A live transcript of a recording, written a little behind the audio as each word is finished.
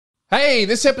Hey,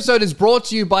 this episode is brought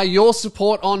to you by your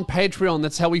support on Patreon.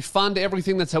 That's how we fund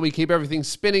everything. That's how we keep everything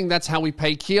spinning. That's how we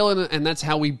pay Keelan, and that's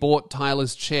how we bought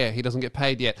Tyler's chair. He doesn't get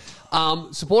paid yet.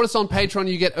 Support us on Patreon.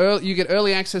 You get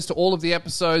early access to all of the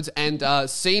episodes, and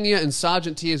senior and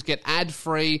sergeant tiers get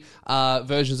ad-free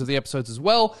versions of the episodes as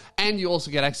well. And you also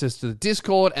get access to the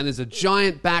Discord, and there's a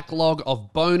giant backlog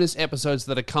of bonus episodes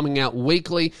that are coming out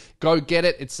weekly. Go get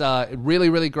it. It's really,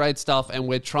 really great stuff, and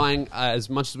we're trying as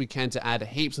much as we can to add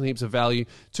heaps and heaps of value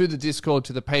to the Discord,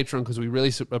 to the Patreon, because we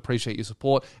really appreciate your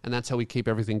support, and that's how we keep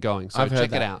everything going. So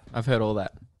check it out. I've heard all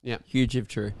that. Yeah. Huge if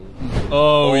true.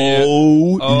 Oh, yeah.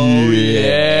 Oh,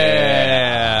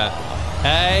 yeah.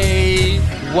 Hey,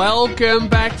 welcome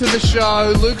back to the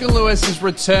show. Luke and Lewis has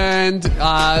returned.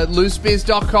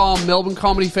 Loosebeers.com, Melbourne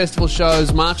Comedy Festival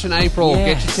shows, March and April. Yes.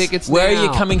 Get your tickets Where now. are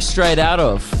you coming straight out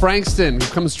of? Frankston. We've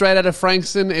come straight out of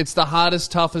Frankston. It's the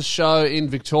hardest, toughest show in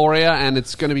Victoria, and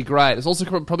it's going to be great. It's also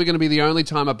probably going to be the only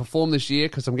time I perform this year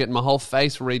because I'm getting my whole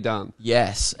face redone.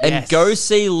 Yes. And go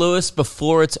see Lewis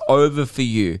before it's over for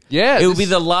you. Yeah. It will be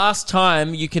the last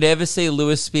time you could ever see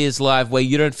Lewis Spears live where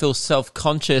you don't feel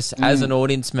self-conscious as an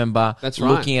audience member. That's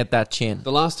right. Looking at that chin.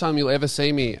 The last time you'll ever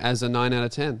see me as a 9 out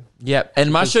of 10. Yep.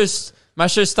 And my show's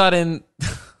starting...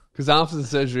 Because after the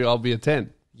surgery, I'll be a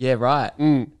 10. Yeah, right.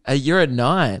 You're a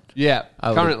 9. Yeah,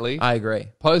 currently. I agree.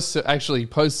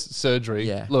 Post-surgery,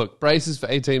 Yeah. Look, braces for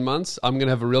 18 months, I'm going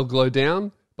to have a real glow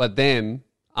down, but then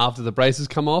after the braces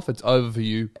come off, it's over for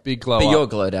you. Big glow But up. your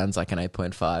glow down's like an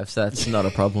 8.5, so that's not a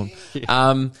problem.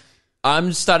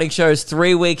 I'm starting shows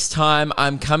 3 weeks' time.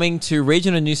 I'm coming to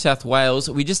regional New South Wales.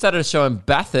 We just started a show in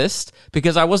Bathurst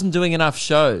because I wasn't doing enough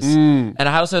shows. And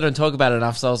I also don't talk about it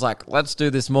enough, so I was like, let's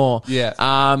do this more. Yeah.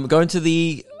 Going to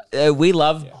the... we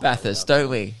love Bathurst,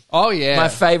 don't we? Oh, yeah. My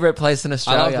favourite place in I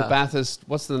Australia. love the Bathurst.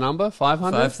 What's the number?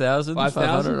 500? 5,000?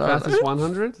 5,000? Bathurst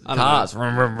 100? I don't Cars. know.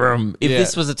 Vroom, vroom, vroom. If Yeah.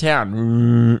 this was a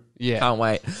town. Yeah. Can't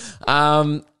wait.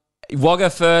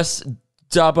 Wagga first,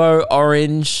 Dubbo,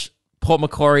 Orange, Port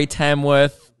Macquarie,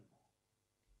 Tamworth.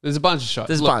 There's a bunch of shows.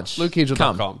 There's a bunch.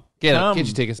 LukeHingel.com. Get your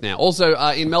tickets now. Also,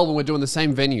 in Melbourne, we're doing the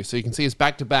same venue, so you can see us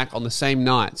back-to-back on the same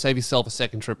night. Save yourself a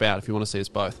second trip out if you want to see us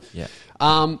both. Yeah.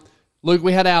 Luke,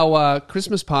 we had our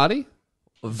Christmas party.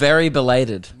 Very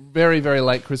belated. Very, very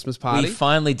late Christmas party. We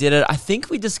finally did it. I think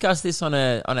we discussed this on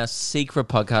our secret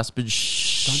podcast, but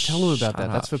Don't tell them about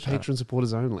that. That's for Patreon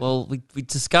supporters only. Well, we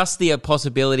discussed the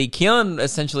possibility. Keelan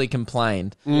essentially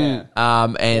complained. Yeah.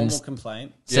 And Formal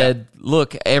complaint. said,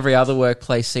 look, every other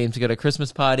workplace seems to get a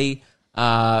Christmas party.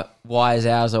 Why is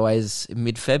ours always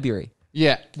mid-February?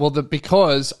 yeah, well,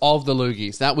 because of the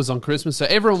loogies. That was on Christmas, so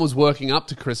everyone was working up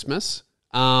to Christmas.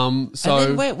 So and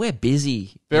then we're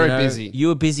busy. Very busy. You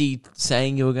were busy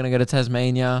saying you were going to go to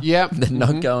Tasmania. Yeah. Then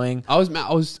not going. I was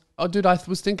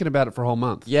thinking about it for a whole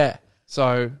month. Yeah.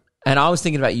 So And I was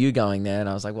thinking about you going there, and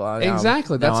I was like, well,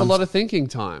 exactly, that's a lot of thinking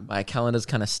time. My calendar's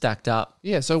kind of stacked up.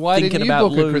 Yeah, so why Thinking didn't you about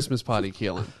book a Luke. Christmas party,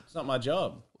 Keelan? It's not my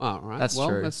job. Oh, right. That's well,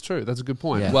 true. That's true. That's a good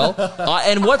point. Yeah. Well,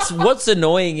 And what's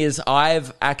annoying is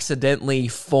I've accidentally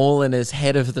fallen as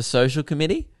head of the social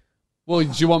committee. do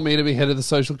you want me to be head of the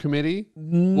social committee?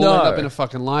 No. We'll end up in a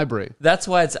fucking library. That's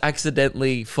why it's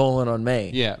accidentally fallen on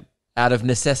me. Yeah. Out of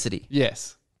necessity.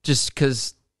 Yes. Just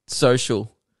because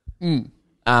social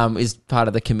is part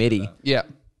of the committee. Yeah.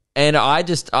 And I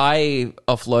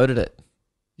offloaded it.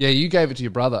 Yeah, you gave it to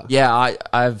your brother. Yeah, I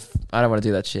don't want to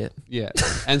do that shit. Yeah.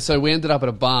 And so we ended up at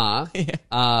a bar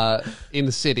in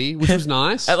the city, which was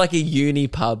nice. At like a uni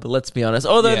pub, let's be honest.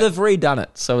 Although Yeah. they've redone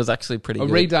it, so it was actually pretty A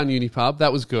good. redone uni pub.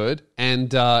 That was good.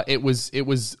 And it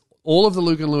was all of the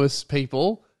Luke and Lewis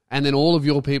people, and then all of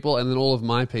your people, and then all of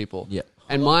my people. Yeah.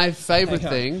 And my favorite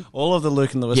thing... All of the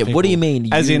Luke and Lewis Yeah, people. what do you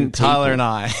mean, As you in Tyler people? and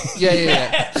I.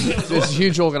 Yeah. It's a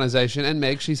huge organization. And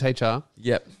Meg, she's HR.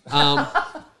 Yep.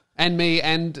 And me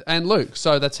and Luke.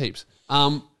 So that's heaps.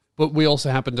 But we also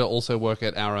happen to also work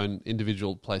at our own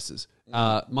individual places.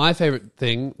 My favorite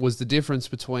thing was the difference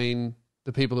between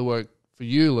the people who work for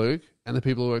you, Luke, and the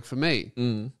people who work for me.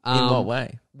 In what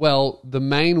way? Well, the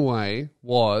main way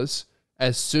was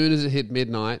as soon as it hit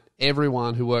midnight,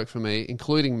 everyone who worked for me,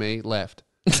 including me, left.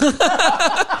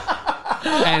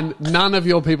 And none of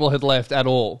your people had left at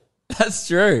all. That's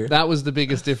true. That was the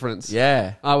biggest difference.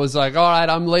 Yeah. I was like, all right,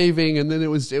 I'm leaving. And then it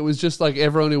was just like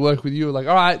everyone who worked with you were like,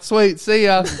 all right, sweet, see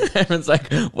ya. Everyone's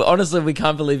like, well, honestly, we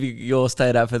can't believe you all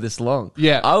stayed up for this long.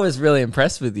 Yeah. I was really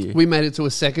impressed with you. We made it to a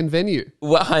second venue,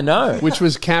 Well, I know. which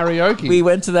was karaoke. We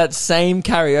went to that same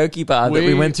karaoke bar that we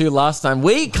We- went to last time.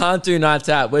 We can't do nights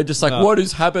out. We're just like, what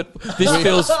is habit?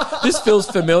 This feels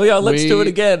familiar. Let's do it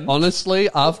again. Honestly,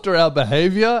 after our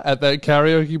behavior at that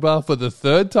karaoke bar for the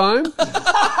third time,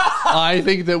 I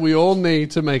think that we all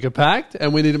need to make a pact,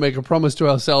 and we need to make a promise to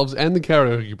ourselves and the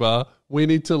karaoke bar. We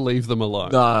need to leave them alone.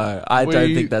 No, I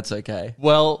don't think that's okay.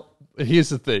 Well, here's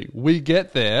the thing. We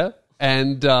get there,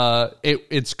 and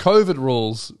it's COVID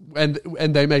rules, and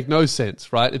they make no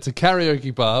sense, right? It's a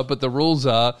karaoke bar, but the rules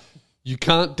are you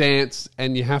can't dance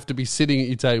and you have to be sitting at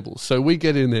your table. So we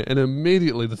get in there, and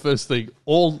immediately the first thing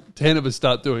all 10 of us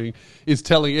start doing is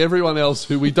telling everyone else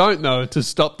who we don't know to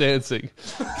stop dancing.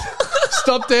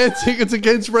 Stop dancing. It's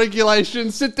against regulation.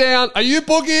 Sit down. Are you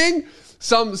boogieing?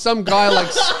 Some guy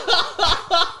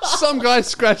some guy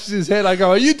scratches his head. I go,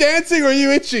 are you dancing or are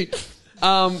you itchy?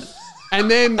 And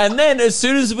then as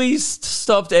soon as we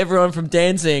stopped everyone from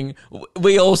dancing,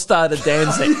 we all started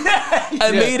dancing.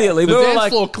 Immediately. the We were dance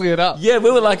like, floor cleared up. yeah, we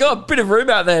were like, oh, a bit of room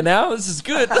out there now. This is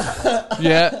good.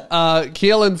 Yeah.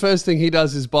 Keelan, first thing he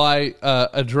does is buy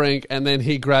a drink, and then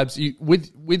he grabs you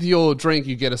with your drink.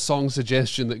 You get a song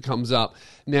suggestion that comes up.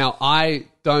 Now, I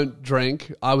don't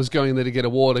drink. I was going there to get a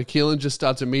water. Keelan just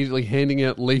starts immediately handing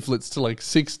out leaflets to like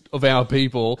 6 of our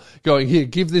people, going, here,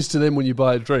 give this to them when you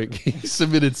buy a drink. He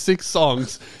submitted 6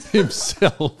 songs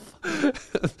himself.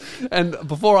 And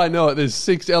before I know it, there's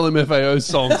 6 LMFAO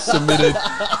songs submitted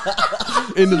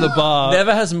into the bar.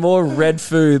 Never has more Red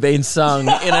Foo been sung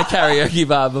in a karaoke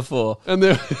bar before. And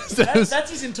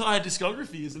That's his entire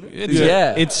discography, isn't it?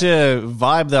 Yeah. It's a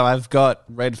vibe though. I've got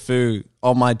Red Foo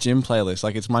on my gym playlist.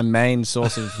 Like it's my main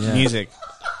source of music.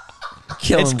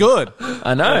 Kill It's him. good.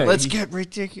 I know. Let's get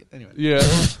ridiculous. Anyway. Yeah.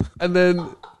 and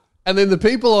then the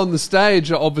people on the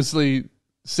stage are obviously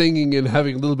singing and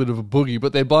having a little bit of a boogie,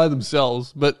 but they're by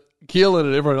themselves. But Keelan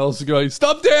and everyone else are going,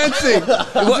 stop dancing!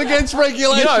 It's against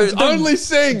regulations. Only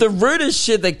sing. The rudest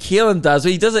shit that Keelan does,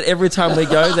 he does it every time we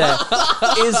go there,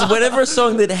 is whenever a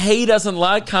song that he doesn't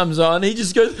like comes on, he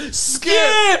just goes, skip!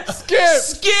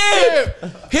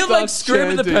 He'll like Starts scream at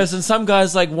the chanting. person. Some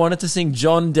guys like wanted to sing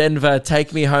John Denver,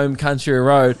 Take Me Home Country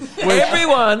Road.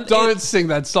 Everyone... Don't sing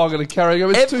that song at a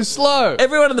karaoke. It's too slow.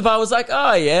 Everyone in the bar was like,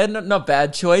 oh yeah, not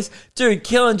bad choice. Dude,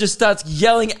 Keelan just starts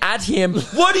yelling at him,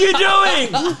 what are you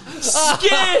doing?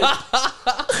 Skip!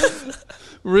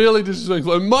 Really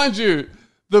disrespectful. And mind you,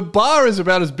 the bar is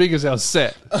about as big as our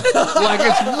set. Like,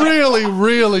 it's really,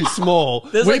 really small.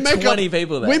 There's like 20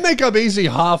 people there. We make up easy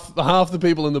half the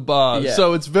people in the bar. Yeah.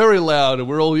 So it's very loud, and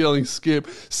we're all yelling, skip,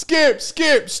 skip,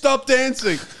 skip, stop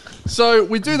dancing. So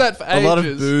we do that for ages. A lot of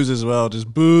boos as well.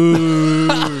 Just boo.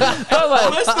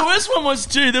 The worst one was,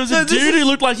 dude, there was a dude who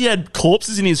looked like he had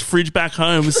corpses in his fridge back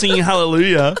home was singing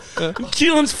Hallelujah.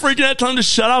 Keelan's freaking out, telling him to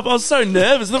shut up. I was so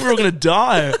nervous. I thought we were all going to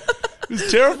die. It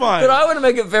was terrifying. But I want to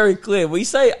make it very clear. We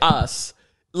say us.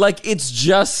 Like, it's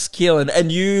just Keelan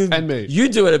and you. And me. You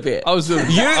do it a bit. I was doing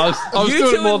You, I was you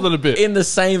doing two it more than a bit. In the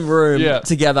same room Yeah.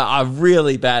 together are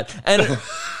really bad. And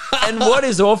and what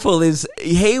is awful is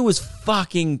he was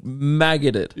fucking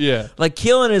maggoted. Yeah. Like,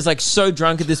 Keelan is like so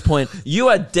drunk at this point. You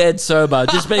are dead sober.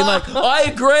 Just being like, I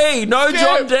agree. No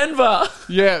John Denver.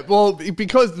 Yeah, well,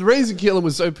 because the reason Keelan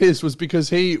was so pissed was because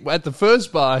he, at the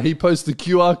first bar, he posts the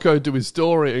QR code to his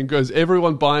story and goes,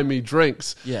 everyone buy me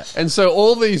drinks. Yeah. And so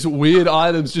all these weird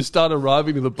items just start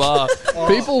arriving to the bar.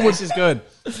 People would... This is good.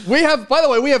 We have, by the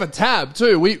way, we have a tab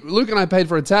too. Luke and I paid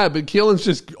for a tab, but Keelan's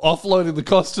just offloading the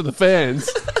cost to the fans.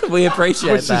 We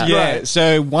appreciate Which is that. great. Yeah.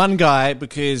 So one guy,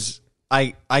 because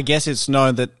I guess it's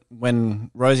known that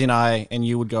when Rosie and I and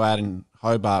you would go out in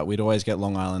Hobart, we'd always get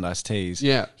Long Island iced teas.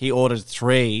 Yeah. He ordered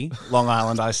 3 Long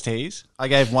Island iced teas. I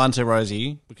gave 1 to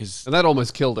Rosie because And that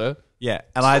almost killed her. yeah,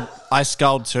 and I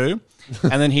sculled 2,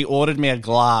 and then he ordered me a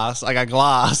glass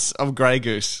of Grey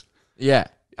Goose. Yeah.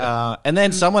 And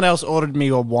then someone else ordered me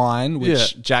a wine,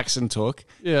 which Yeah. Jackson took.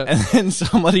 Yeah. And then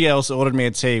somebody else ordered me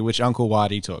a tea, which Uncle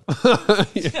Whitey took.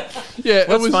 Yeah,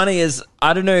 What's funny is,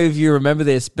 I don't know if you remember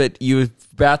this, but you were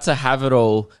about to have it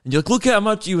all. And you're like, look how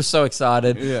much, you were so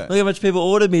excited. Yeah. Look how much people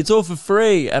ordered me. It's all for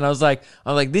free. And I was like,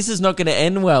 this is not going to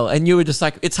end well. And you were just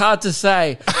like, it's hard to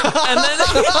say. And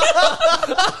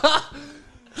then...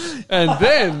 And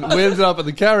then we ended up at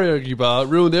the karaoke bar,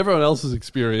 ruined everyone else's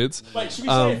experience. Wait, should we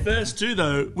say it first too,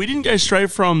 though? We didn't go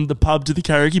straight from the pub to the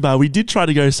karaoke bar. We did try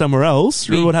to go somewhere else.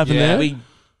 Remember what happened there?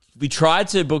 We tried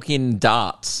to book in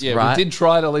darts, Yeah, right? we did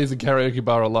try to leave the karaoke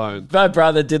bar alone. My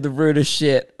brother did the rudest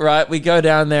shit, right? We go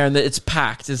down there and it's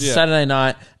packed. It's Yeah. Saturday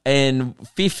night and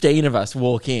 15 of us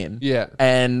walk in. Yeah.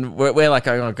 And we're like,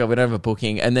 oh God, we don't have a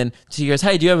booking. And then she goes,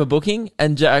 hey, do you have a booking?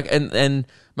 And Jack, and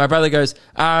my brother goes,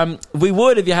 we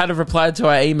would if you had have replied to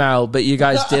our email, but you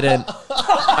guys didn't.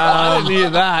 I didn't hear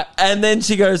that. And then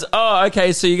she goes, oh,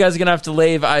 okay, so you guys are going to have to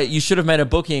leave. You should have made a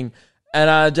booking.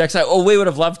 And Jack's like, oh, we would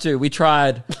have loved to. We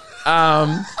tried.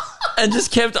 And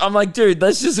just kept, I'm like, dude,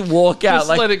 let's just walk out. Just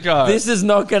Like, let it go. This is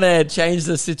not going to change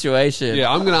the situation.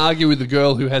 Yeah, I'm going to argue with the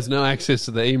girl who has no access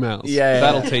to the emails. Yeah.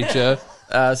 That'll teach her.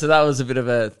 So that was a bit of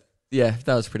a, that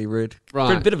was pretty rude.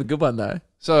 Right. A bit of a good one, though.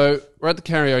 So we're at the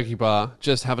karaoke bar,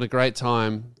 just having a great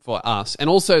time for us. And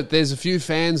also, there's a few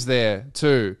fans there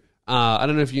too. I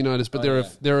don't know if you noticed, but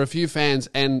there are a few fans,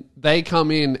 and they come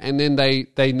in, and then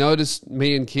they notice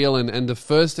me and Keelan, and the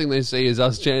first thing they see is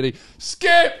us chanting,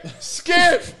 "Skip,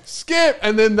 skip, skip,"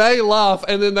 and then they laugh,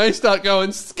 and then they start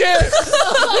going, "Skip,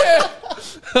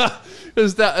 skip."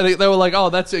 And they were like, "Oh,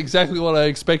 that's exactly what I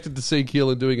expected to see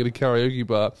Keelan doing at a karaoke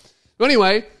bar." But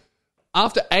anyway,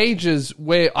 after ages,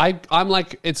 where I'm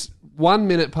like, it's 1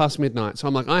 minute past midnight, so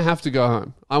I'm like, I have to go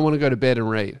home. I want to go to bed and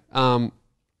read.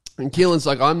 And Keelan's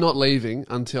like, I'm not leaving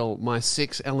until my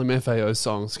 6 LMFAO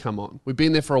songs come on. We've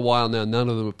been there for a while now. None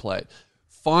of them have played.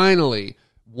 Finally,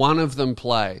 one of them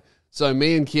play. So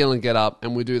me and Keelan get up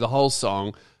and we do the whole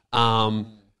song.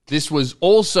 This was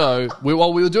also,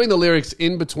 while we were doing the lyrics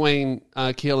in between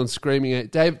Keelan screaming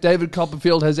at David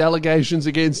Copperfield has allegations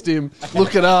against him.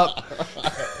 Look it up.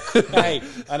 Hey,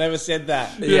 I never said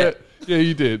that. Yeah,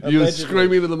 you did. You were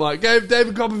screaming into the mic.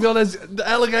 David Copperfield has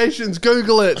allegations.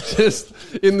 Google it. Just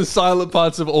in the silent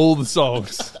parts of all the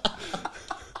songs.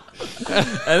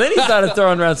 And then he started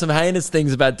throwing around some heinous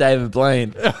things about David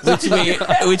Blaine,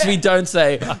 which we don't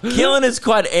say. Keelan is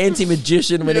quite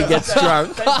anti-magician when he gets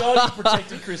drunk. Thank God he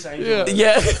protected Chris Angel.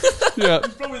 Yeah. Yeah,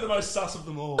 He's probably the most sus of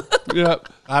them all. yeah.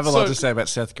 I have a lot to say about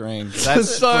Seth Green.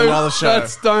 That's for another show.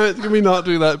 Can we not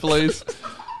do that, please?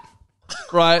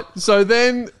 Right. So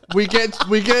then we get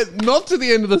not to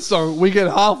the end of the song. We get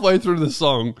halfway through the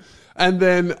song, and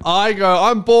then I go,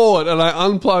 I'm bored, and I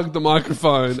unplug the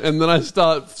microphone, and then I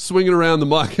start swinging around the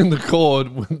mic and the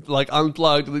cord with, like,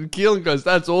 unplugged. And then Keelan goes,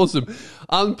 "That's awesome,"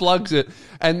 unplugs it,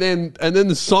 and then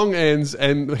the song ends,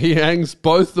 and he hangs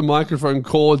both the microphone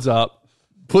cords up,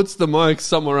 puts the mic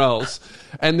somewhere else,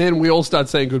 and then we all start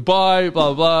saying goodbye,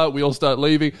 blah, blah, blah. We all start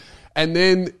leaving. And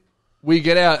then we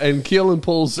get out, and Keelan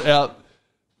pulls out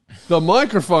the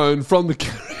microphone from the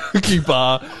karaoke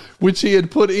bar, which he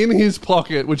had put in his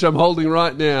pocket, which I'm holding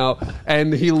right now,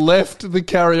 and he left the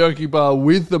karaoke bar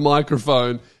with the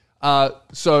microphone.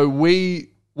 So we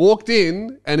walked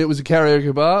in, and it was a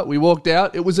karaoke bar. We walked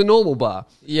out, it was a normal bar.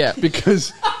 Yeah.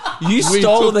 Because You we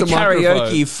stole took the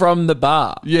karaoke from the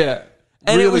bar. Yeah.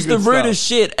 And Really it was the good rudest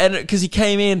stuff. shit. And because he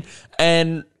came in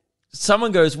and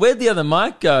someone goes, "Where'd the other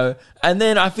mic go?" And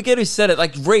then I forget who said it,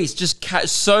 like Reese, just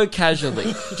so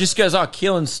casually, just goes, "Oh,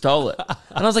 Keelan stole it."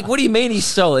 And I was like, "What do you mean he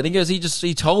stole it?" And he goes,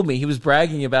 he told me, he was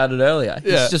bragging about it earlier.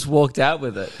 He Yeah. just walked out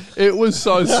with it. It was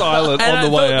so silent And on I the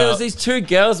way thought there was out. these 2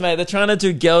 girls, mate. They're trying to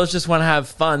do girls just want to have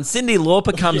fun. Cyndi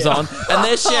Lauper comes on, and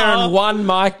they're sharing one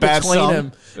mic Bad between song.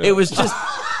 them. It was just,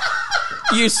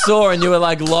 you saw and you were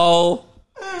like, "Lol,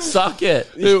 suck it."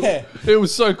 It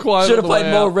was so quiet. Should on have the played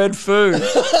way more out. Red Food.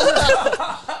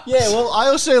 Yeah, well, I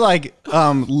also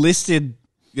listed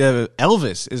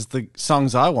Elvis is the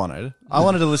songs I wanted. I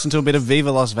wanted to listen to a bit of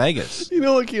Viva Las Vegas. You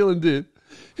know what Keelan did?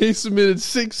 He submitted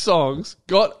 6 songs,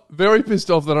 got very pissed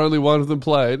off that only one of them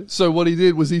played. So what he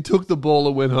did was he took the ball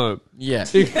and went home. Yeah.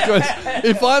 He goes,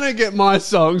 if I don't get my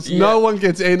songs, no one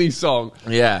gets any song.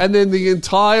 Yeah. And then the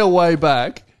entire way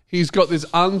back, he's got this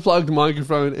unplugged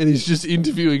microphone and he's just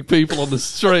interviewing people on the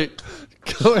street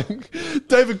going,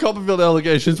 "David Copperfield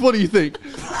allegations, what do you think?"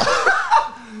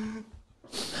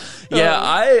 Yeah,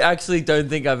 I actually don't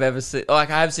think I've ever seen, I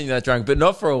have seen that drunk, but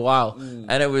not for a while.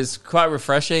 And it was quite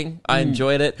refreshing. I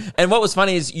enjoyed it. And what was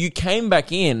funny is you came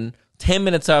back in 10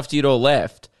 minutes after you'd all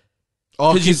left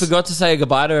Oh, because you forgot to say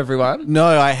goodbye to everyone. No,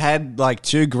 I had like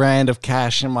 $2,000 of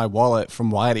cash in my wallet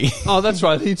from Whitey. Oh, that's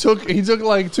right. He took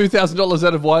like $2,000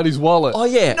 out of Whitey's wallet. Oh,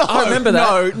 yeah. I remember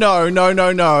that.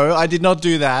 No. I did not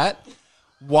do that.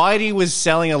 Whitey was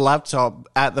selling a laptop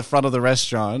at the front of the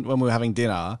restaurant when we were having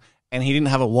dinner, and he didn't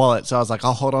have a wallet, so I was like,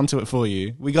 "I'll hold on to it for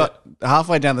you." We got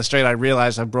halfway down the street, I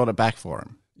realized I brought it back for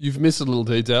him. You've missed a little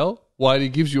detail.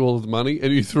 Whitey gives you all of the money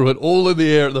and you threw it all in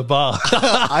the air at the bar.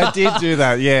 I did do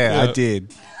that, yeah. I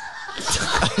did.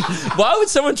 Why would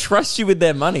someone trust you with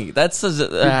their money? That's an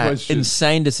question.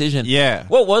 insane decision. Yeah.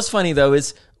 What was funny, though,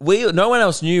 is no one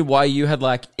else knew why you had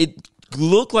it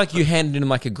looked like you handed him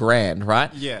like $1,000,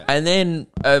 right? Yeah. And then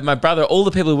my brother, all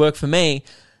the people who work for me,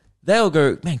 they all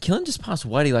go, "Man, Keelan just passed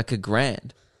Whitey like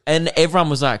 $1,000." And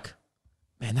everyone was like,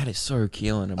 "Man, that is so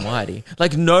Keelan and Whitey."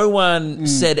 Like, no one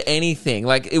said anything.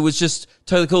 Like, it was just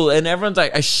totally cool. And everyone's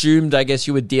like assumed, I guess,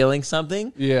 you were dealing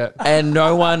something. Yeah. And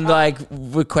no one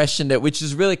questioned it, which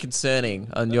is really concerning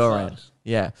on your end.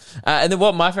 Yeah. And then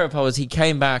what my favorite part was, he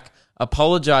came back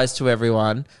apologized to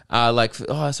everyone.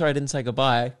 Oh, sorry, I didn't say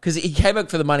goodbye. Because he came back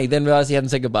for the money, then realized he hadn't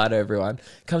said goodbye to everyone.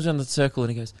 Comes around the circle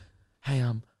and he goes, hey,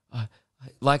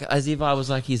 like as if I was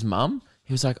like his mum.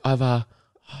 He was like, I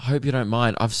hope you don't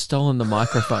mind. I've stolen the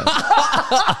microphone.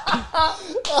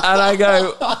 And I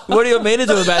go, what do you want me to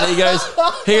do about it?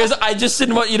 He goes, I just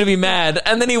didn't want you to be mad.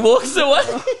 And then he walks away.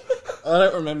 I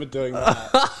don't remember doing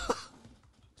that.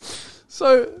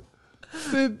 So,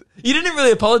 You didn't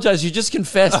really apologize. You just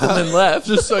confessed and then left.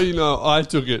 just so you know, I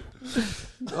took it.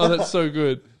 Oh, that's so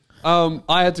good.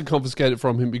 I had to confiscate it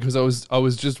from him because I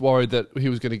was just worried that he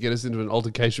was going to get us into an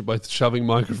altercation by shoving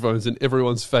microphones in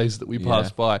everyone's face that we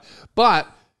passed by. But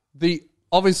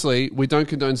obviously we don't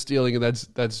condone stealing, and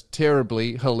that's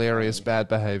terribly hilarious bad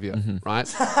behavior,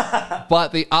 right? But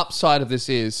the upside of this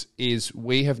is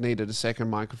we have needed a second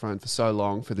microphone for so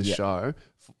long for this show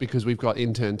because we've got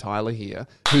intern Tyler here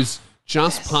who's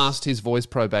just passed his voice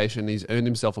probation. He's earned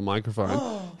himself a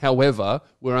microphone. However,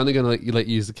 we're only going to let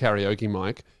you use the karaoke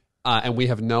mic. And we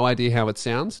have no idea how it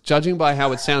sounds. Judging by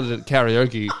how it sounded at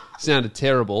karaoke, it sounded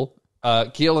terrible.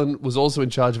 Keelan was also in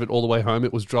charge of it all the way home.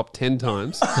 It was dropped 10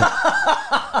 times.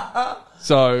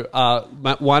 So,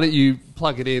 Matt, why don't you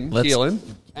plug it in, Keelan?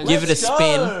 Give it a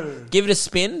spin. Give it a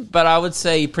spin, but I would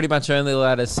say pretty much only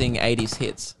allowed to sing 80s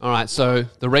hits. All right, so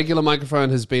the regular microphone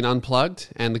has been unplugged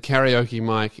and the karaoke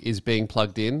mic is being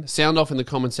plugged in. Sound off in the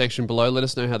comment section below. Let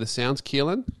us know how this sounds,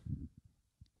 Keelan.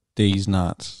 These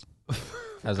nuts.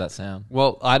 How's that sound?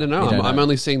 Well, I don't know. You don't I'm know.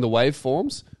 only seeing the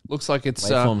waveforms. Looks like it's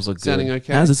Waveforms look sounding good.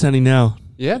 okay. How's it sounding now?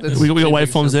 Yeah, that's We got sounds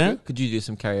waveforms there? good. Could you do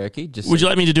some karaoke? Just Would you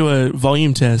like me to do a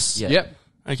volume test? Yeah. Yep.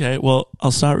 Okay, well,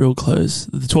 I'll start real close.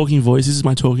 The talking voice, this is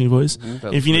my talking voice.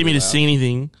 That's If you need me really to loud. sing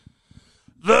anything.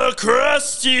 The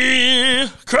crusty,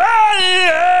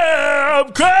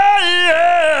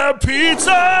 crab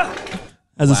pizza.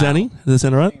 How's it sounding? Does it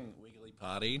sound all right? Wiggly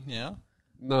party, yeah.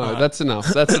 No, that's enough.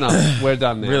 That's enough. We're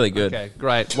done now. Really good. Okay,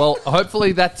 great. Well,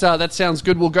 hopefully that sounds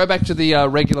good. We'll go back to the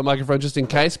regular microphone just in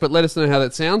case, but let us know how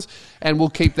that sounds, and we'll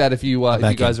keep that if you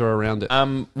guys are around it.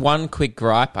 One quick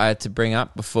gripe I had to bring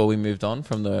up before we moved on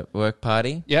from the work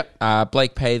party. Yep.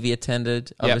 Blake Pavey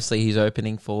attended. Obviously, he's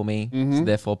opening for me, so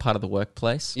therefore part of the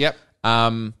workplace. Yep.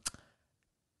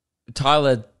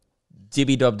 Tyler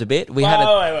dibby-dobbed a bit. We had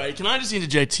Wait. Can I just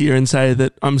interject here and say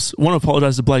that I want to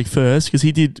apologise to Blake first because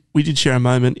we did share a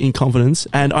moment in confidence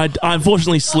and I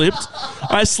unfortunately slipped.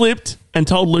 I slipped and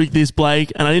told Luke this,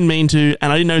 Blake, and I didn't mean to, and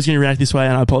I didn't know he was going to react this way,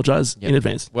 and I apologise in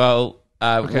advance. Well,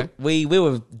 Okay. we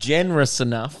were generous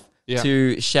enough Yeah.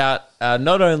 to shout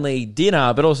not only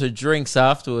dinner but also drinks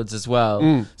afterwards as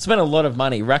well. Spent a lot of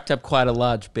money, racked up quite a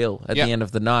large bill at Yep. the end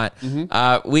of the night.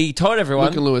 We told everyone.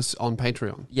 Luke and Lewis on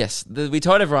Patreon. Yes, we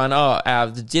told everyone,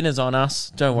 the dinner's on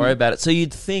us. Don't worry about it. So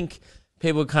you'd think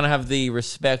people would kind of have the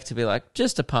respect to be like,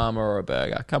 just a Parma or a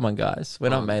burger. Come on, guys. We're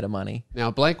not made of money.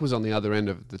 Now, Blake was on the other end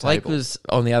of the Blake table. was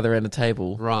on the other end of the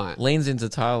table. Right. Leans into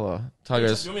Tyler. Tyler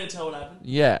goes, want me to tell what happened?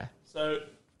 yeah. So,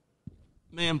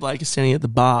 me and Blake are standing at the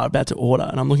bar about to order,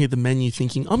 and I'm looking at the menu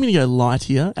thinking, I'm going to go light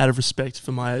here out of respect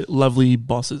for my lovely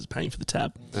bosses paying for the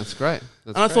tab. That's great.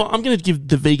 And I thought, I'm going to give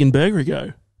the vegan burger a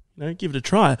go. Give it a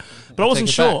try. But I wasn't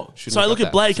sure. So I look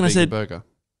at Blake and I said, burger.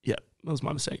 yeah, that was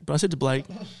my mistake. But I said to Blake,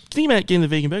 think about getting the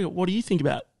vegan burger. What do you think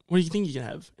about? What do you think you can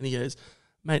have? And he goes,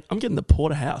 mate, I'm getting the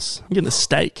porterhouse. I'm getting the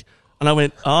steak. And I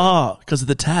went, because of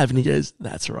the tab. And he goes,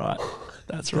 that's right.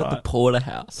 That's Got right. the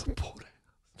porterhouse.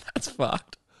 That's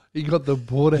fucked. You got the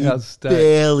porterhouse steak.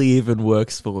 Barely even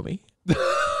works for me.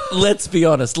 Let's be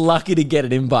honest. Lucky to get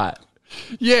an invite.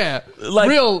 Yeah. Like-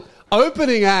 real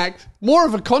opening act. More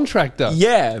of a contractor.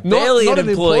 Yeah, barely not an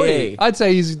employee. I'd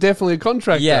say he's definitely a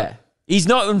contractor. Yeah. He's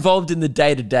not involved in the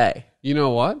day-to-day. You know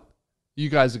what? You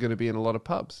guys are going to be in a lot of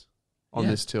pubs on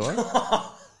this tour.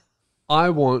 I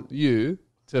want you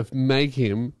to make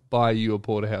him buy you a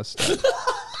porterhouse steak.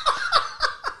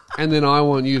 And then I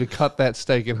want you to cut that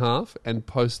steak in half and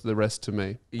post the rest to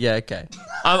me. Yeah, okay.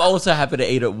 I'm also happy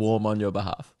to eat it warm on your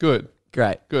behalf. Good.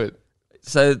 Great. Good.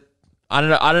 So, I don't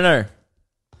know.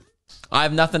 I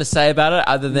have nothing to say about it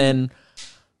other than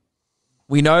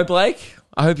we know Blake.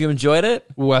 I hope you enjoyed it.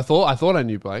 Well, I thought I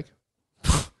knew Blake.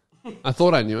 I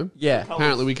thought I knew him. Yeah.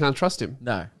 Apparently we can't trust him.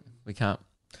 No, we can't.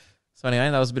 So anyway,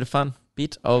 that was a bit of fun.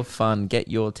 Get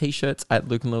your t-shirts at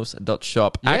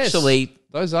lukeandlewis.shop. Yes, Actually,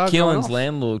 those are going Keelan's off.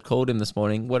 landlord called him this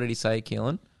morning. What did he say,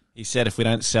 Keelan? He said if we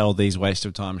don't sell these waste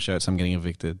of time shirts, I'm getting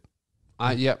evicted.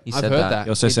 Yep, He I've said heard that. that. He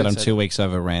also said did I'm say 2 weeks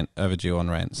overdue on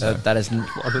rent. So. That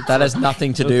has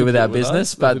nothing to do with our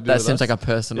business, Nothing to but do that with seems us. like a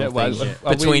personal Yeah, well, thing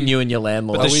are between we- you and your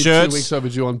landlord. Are the we shirts- 2 weeks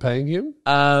overdue on paying him?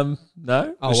 No?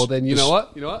 Oh, well then, you know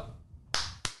what?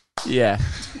 Yeah.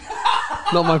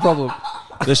 Not my problem.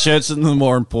 The shirts are the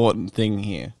more important thing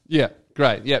here. Yeah,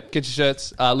 great. Yep, get your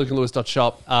shirts.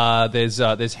 LukeandLewis.shop.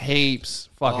 There's heaps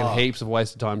of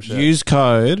wasted time shirts. Use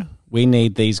code "We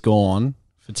Need These Gone"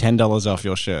 for $10 off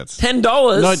your shirts. $10? No,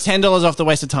 $10 off the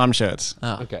wasted time shirts.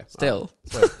 Oh, Okay, Still.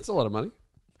 it's a lot of money.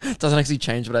 Doesn't actually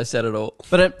change what I said at all.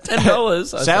 But it,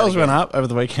 $10. sales went up over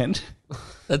the weekend.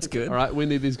 That's good. All right, we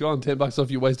need these gone. $10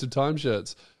 off your wasted time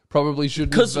shirts. Probably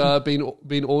shouldn't have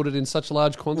been ordered in such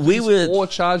large quantities or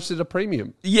charged at a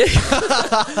premium. Yeah.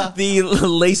 The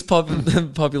least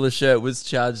popular shirt was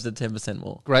charged at 10%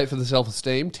 more. Great for the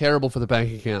self-esteem, terrible for the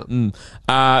bank account.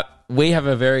 We have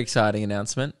a very exciting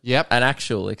announcement. Yep. An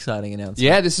actual exciting announcement.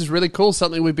 Yeah, this is really cool.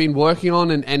 Something we've been working on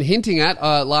and hinting at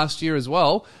last year as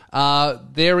well.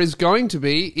 There is going to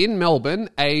be, in Melbourne,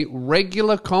 a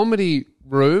regular comedy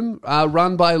room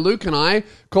run by Luke and I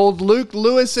called Luke,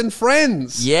 Lewis and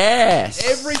Friends. Yes.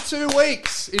 Every 2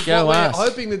 weeks is Go what us. we're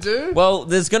hoping to do. Well,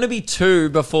 there's going to be 2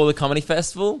 before the comedy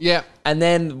festival. Yeah. And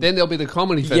then Then there'll be the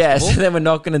comedy festival. yes, then we're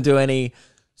not going to do any.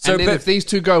 So, and then but if these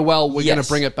 2 go well, we're going yes.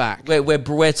 to bring it back.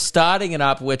 We're starting it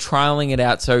up. We're trialing it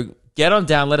out. So get on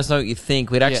down. Let us know what you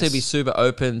think. We'd actually Yes. be super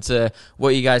open to what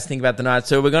you guys think about the night.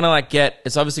 So we're going to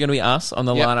it's obviously going to be us on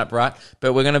the Yep. lineup, right?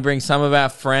 But we're going to bring some of our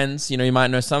friends. You know, you might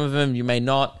know some of them. You may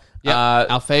not. Yeah,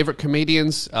 our favorite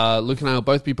comedians, Luke and I will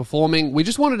both be performing. We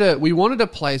wanted a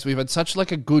place. We've had such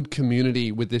like a good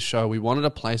community with this show. We wanted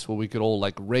a place where we could all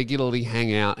like regularly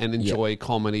hang out and enjoy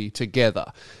comedy together.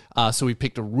 So we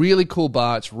picked a really cool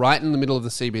bar. It's right in the middle of the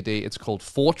CBD. It's called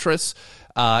Fortress.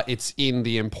 It's in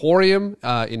the Emporium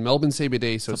in Melbourne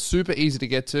CBD, so it's super easy to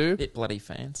get to. Bit bloody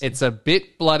fancy. It's a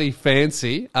bit bloody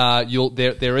fancy.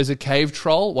 There is a cave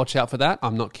troll. Watch out for that.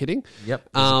 I'm not kidding. Yep.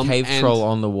 There's a cave and troll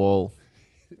on the wall.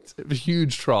 a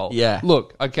huge troll. Yeah.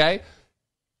 Look, okay.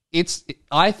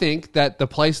 I think that the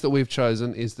place that we've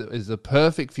chosen is the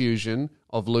perfect fusion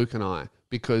of Luke and I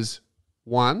because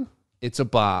one, it's a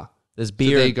bar. There's So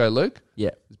beer. there you go, Luke.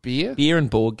 Yeah. There's beer. Beer and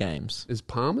board games. There's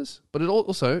Palmer's, but it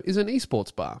also is an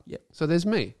esports bar. Yep. So there's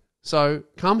me. So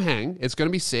come hang. It's going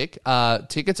to be sick.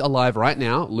 Tickets are live right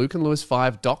now.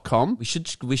 LukeandLewis5.com.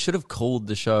 We should have called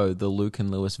the show the Luke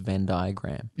and Lewis Venn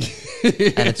diagram. And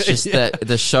it's just that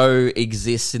the show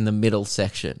exists in the middle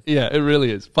section. Yeah, it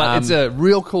really is. But it's a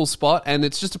real cool spot, and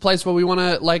it's just a place where we want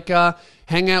to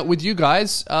hang out with you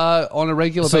guys on a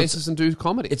regular basis and do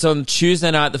comedy. It's on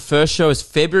Tuesday night. The first show is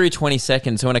February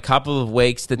 22nd, so in a couple of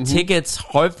weeks. The tickets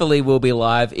hopefully will be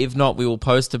live. If not, we will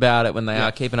post about it when they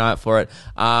are. Keep an eye out for it.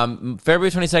 February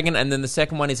 22nd, and then the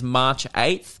second one is March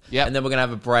 8th. Yep. And then we're going to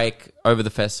have a break over the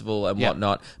festival and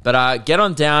whatnot. But get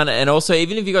on down, and also,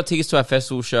 even if you got tickets to our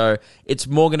festival show, it's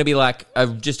more going to be like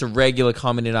just a regular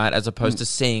comedy night as opposed to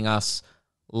seeing us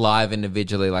live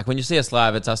individually. Like when you see us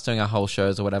live, it's us doing our whole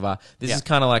shows or whatever. This is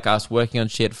kind of like us working on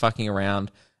shit, fucking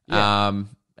around. Yeah.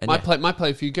 Might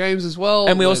play a few games as well.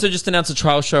 And we also just announced a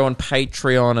trial show on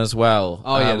Patreon as well.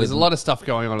 Oh yeah, there's with a lot of stuff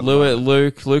going on. At the moment.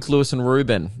 Luke, Lewis, and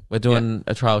Ruben. We're doing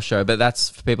a trial show, but that's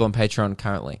for people on Patreon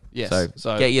currently. Yes.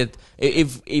 So get your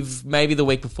if maybe the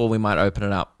week before we might open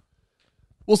it up.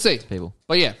 We'll see. People.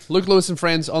 But yeah, Luke, Lewis and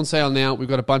Friends on sale now. We've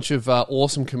got a bunch of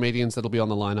awesome comedians that'll be on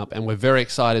the lineup, and we're very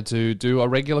excited to do a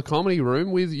regular comedy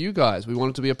room with you guys. We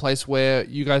want it to be a place where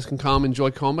you guys can come,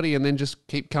 enjoy comedy, and then just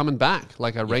keep coming back,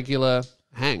 like a regular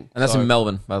hang. And that's in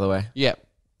Melbourne, by the way. Yeah.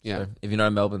 So if you know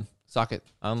Melbourne, Suck it.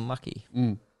 unlucky.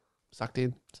 Sucked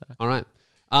in. All right.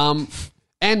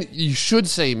 And you should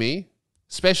see me,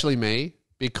 especially me,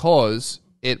 because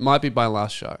it might be my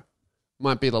last show.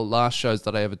 Might be the last shows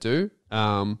that I ever do.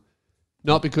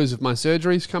 Not because of my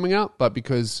surgeries coming up, but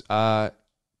because my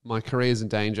career is in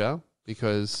danger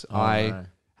because I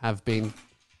have been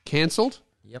cancelled.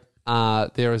 Yep.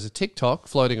 There is a TikTok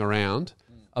floating around,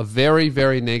 a very,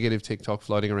 very negative TikTok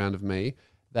floating around of me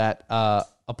that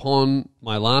upon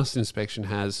my last inspection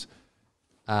has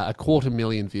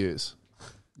 250,000 views.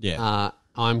 Yeah.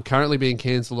 I'm currently being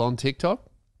cancelled on TikTok.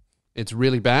 It's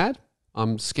really bad.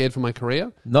 I'm scared for my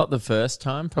career. Not the first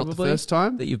time, probably. Not the first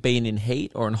time. that you've been in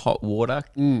heat or in hot water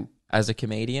as a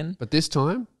comedian. But this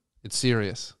time, it's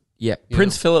serious. Yeah,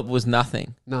 Prince Philip was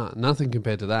nothing. Nah, nothing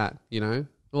compared to that, you know?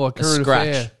 Or a current scratch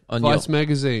affair, on Vice your-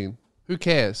 magazine. Who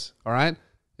cares, all right?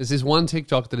 There's this one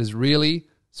TikTok that has really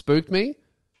spooked me.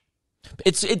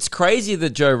 It's crazy that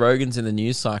Joe Rogan's in the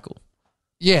news cycle.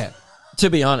 Yeah, To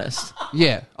be honest,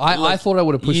 yeah. I thought I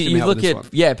would have pushed him you out look with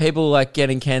this at one. people like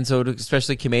getting cancelled,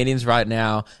 especially comedians right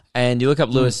now, and you look up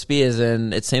Lewis Spears,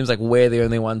 and it seems like we're the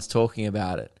only ones talking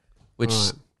about it, which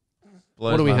Right.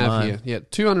 blows What do we my have mind. here? Yeah,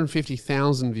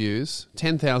 250,000 views,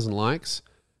 10,000 likes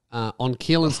on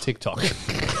Keelan's TikTok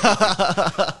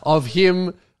of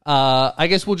him I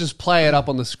guess we'll just play it up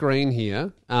on the screen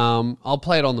here. I'll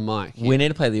play it on the mic. We need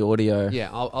to play the audio. Yeah,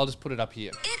 I'll just put it up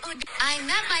here. I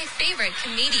met my favorite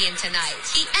comedian tonight.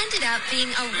 He ended up being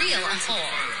a real hole.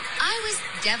 I was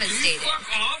devastated.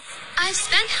 I've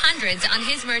spent hundreds on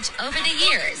his merch over the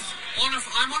years.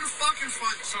 I'm on a fucking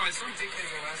fight. Sorry, some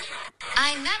dickheads are asking.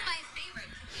 I met my favorite.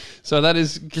 So that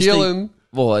is Keelan,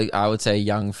 Well, I would say a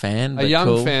young fan. a but young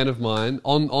cool. fan of mine,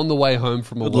 on the way home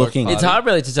from a work looking. party. It's hard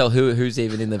really to tell who's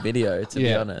even in the video, to be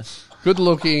Yeah. honest.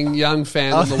 Good-looking young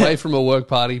fan on the way from a work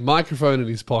party, microphone in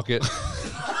his pocket.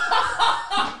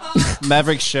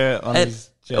 Maverick shirt on And his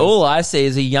chest. all I see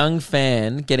is a young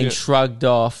fan getting shrugged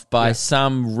off by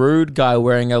some rude guy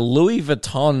wearing a Louis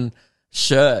Vuitton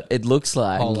shirt, it looks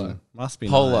like. Polo. Must be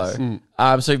Polo.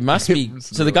 nice. So it must be.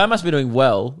 So the guy must be doing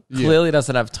well. Clearly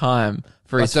doesn't have time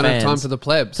for I his don't fans. have time for the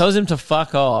plebs. Tells him to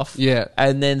fuck off. Yeah.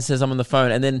 And then says I'm on the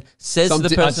phone. And then says to the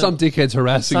person, some dickhead's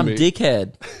harassing some me.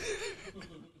 dickhead.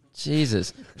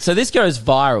 Jesus. So this goes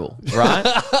viral, right?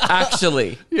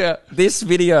 Actually. Yeah. This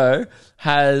video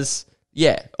has,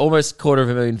 almost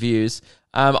 250,000 views.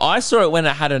 I saw it when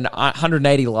it had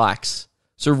 180 likes.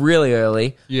 So really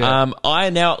early. Yeah.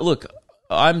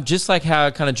 I'm just like how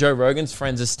kind of Joe Rogan's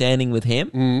friends are standing with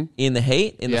him in the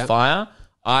heat, in Yeah. the fire.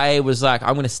 I was like,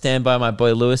 I'm going to stand by my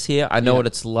boy Lewis here. I know Yeah. what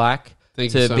it's like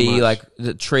Thank you to so be much.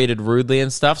 like treated rudely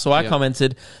and stuff. So I Yeah.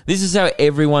 commented, this is how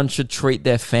everyone should treat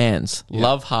their fans.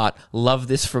 Love heart. Love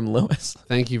this from Lewis.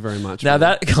 Thank you very much. Now man.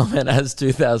 that comment has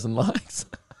 2,000 likes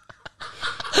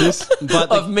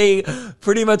But of me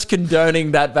pretty much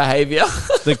condoning that behavior.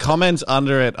 the comments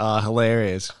under it are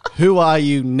hilarious. Who are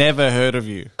you? Never heard of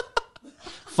you.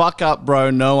 Fuck up, bro.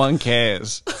 No one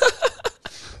cares.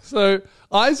 So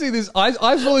I see this. I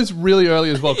saw this really early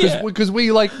as well because we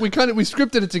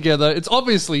scripted it together. It's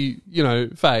obviously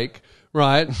fake,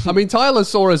 right? I mean, Tyler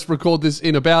saw us record this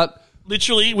in about.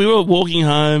 Literally, we were walking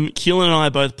home. Keelan and I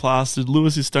both plastered.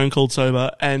 Lewis is stone cold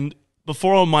sober. And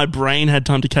before my brain had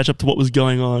time to catch up to what was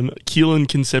going on, Keelan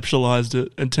conceptualized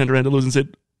it and turned around to Lewis and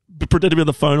said, pretend to be on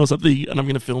the phone or something, and I'm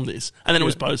going to film this. And then it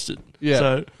was posted. Yeah.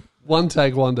 So One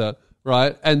take wonder,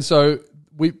 right? And so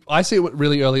I see it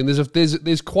really early, and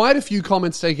there's quite a few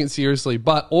comments taken seriously,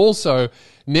 but also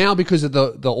now because of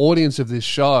the audience of this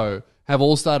show have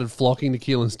all started flocking to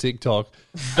Keelan's TikTok.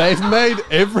 They've made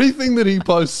everything that he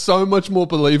posts so much more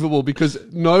believable because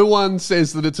no one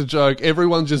says that it's a joke.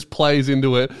 Everyone just plays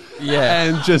into it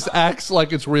and just acts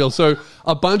like it's real. So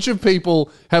a bunch of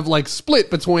people have split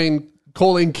between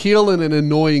calling Keelan an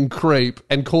annoying creep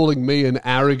and calling me an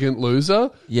arrogant loser.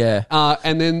 Yeah.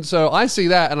 And then so I see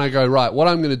that and I go, right, what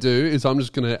I'm going to do is I'm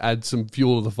just going to add some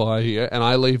fuel to the fire here. And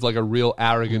I leave a real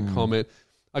arrogant comment.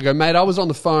 I go, mate, I was on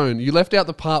the phone. You left out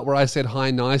the part where I said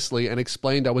hi nicely and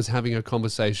explained I was having a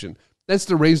conversation. That's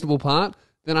the reasonable part.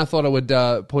 Then I thought I would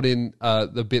put in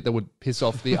the bit that would piss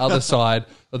off the other side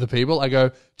of the people. I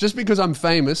go, just because I'm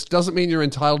famous doesn't mean you're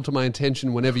entitled to my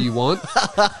attention whenever you want.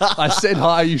 I said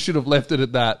hi, you should have left it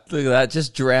at that. Look at that,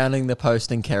 just drowning the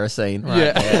post in kerosene. Right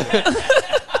Yeah. there.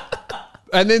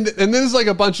 And then there's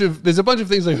a bunch of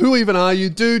things like, who even are you?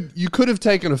 Dude, you could have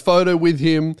taken a photo with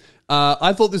him.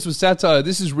 I thought this was satire.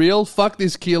 This is real. Fuck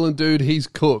this Keelan dude. He's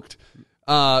cooked.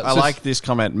 I like this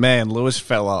comment. Man, Lewis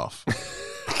fell off.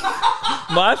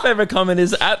 My favorite comment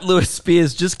is at Lewis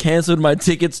Spears just cancelled my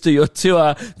tickets to your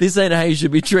tour. This ain't how you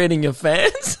should be treating your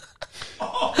fans.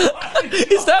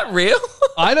 Is that real?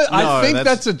 I think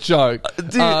that's- that's a joke.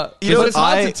 Dude, Because it's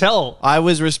hard to tell. I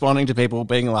was responding to people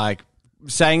being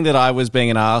saying that I was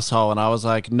being an asshole, and I was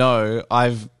like, no,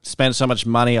 I've spent so much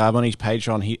money. I'm on his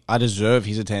Patreon. I deserve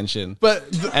his attention.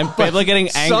 And people are getting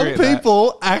angry Some at that.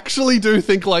 people actually do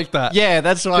think like that. Yeah,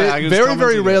 that's why I was Very, very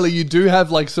commenting. rarely you do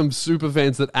have some super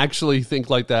fans that actually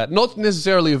think like that. Not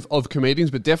necessarily of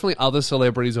comedians, but definitely other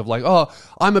celebrities of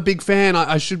I'm a big fan.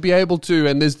 I should be able to.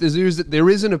 And there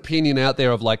is an opinion out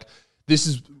there of this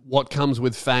is what comes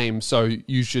with fame, so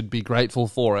you should be grateful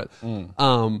for it.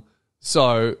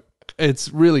 So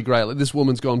it's really great. This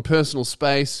woman's gone personal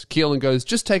space. Keelan goes,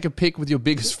 just take a pic with your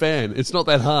biggest fan. It's not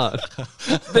that hard.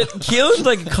 But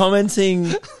Keelan's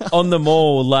commenting on them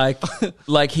all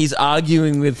like he's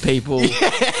arguing with people.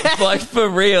 For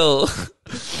real.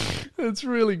 It's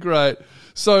really great.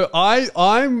 So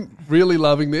I'm really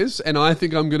loving this, and I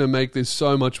think I'm going to make this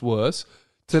so much worse.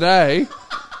 Today,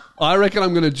 I reckon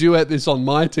I'm going to duet this on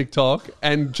my TikTok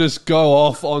and just go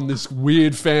off on this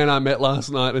weird fan I met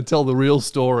last night and tell the real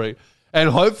story. And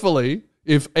hopefully,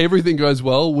 if everything goes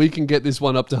well, we can get this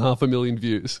one up to 500,000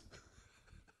 views.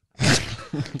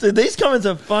 Dude, these comments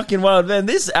are fucking wild, man.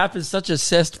 This app is such a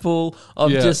cesspool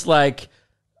of Yeah. just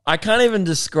I can't even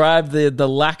describe the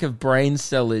lack of brain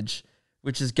cellage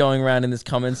which is going around in this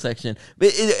comment section.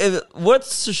 But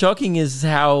what's shocking is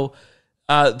how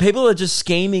people are just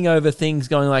scheming over things,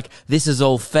 going like, "This is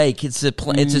all fake. It's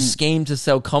a scheme to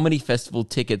sell comedy festival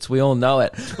tickets. We all know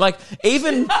it." Like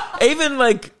even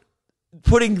like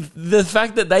putting the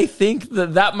fact that they think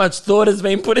that much thought has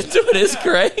been put into it is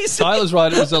crazy. Tyler's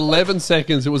right. It was 11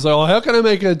 seconds. It was like, oh, how can I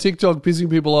make a TikTok pissing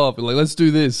people off? And like, let's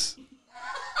do this.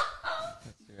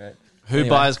 Who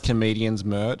buys comedians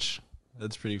merch?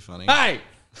 That's pretty funny. Hey!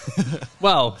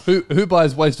 Well, who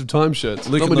buys waste of time shirts?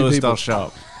 Luke Not and many Lewis people.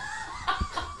 style shop.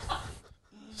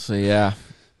 So yeah,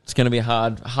 it's going to be a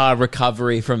hard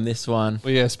recovery from this one.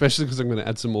 Well, yeah, especially because I'm going to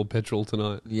add some more petrol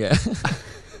tonight. Yeah.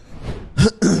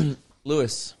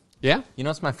 Lewis, Yeah? you know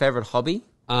what's my favorite hobby?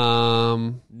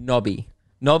 Nobby.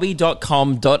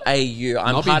 Nobby.com.au. I'm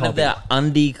Nobby part of hobby. their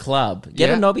undie club. Get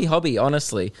Yeah. a Nobby hobby,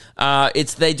 honestly.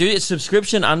 It's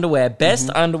subscription underwear, best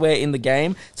Mm-hmm. underwear in the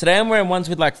game. Today I'm wearing ones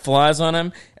with like flies on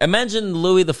them. Imagine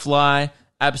Louis the Fly,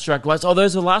 abstract whites. Oh,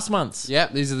 those were last month's. Yeah,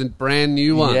 these are the brand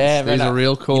new ones. Yeah, these are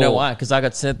real cool. You know why? Because I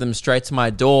got sent them straight to my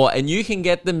door, and you can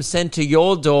get them sent to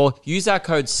your door. Use our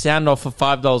code SOUNDOFF for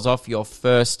 $5 off your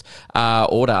first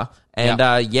order. And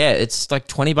it's like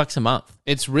 $20 a month.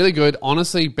 It's really good.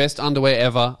 Honestly, best underwear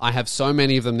ever. I have so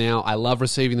many of them now. I love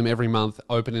receiving them every month,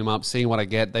 opening them up, seeing what I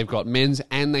get. They've got men's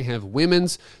and they have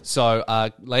women's. So,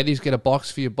 ladies, get a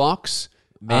box for your box.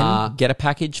 Men, get a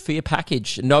package for your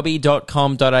package.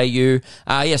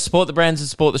 Nobby.com.au. Support the brands and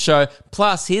support the show.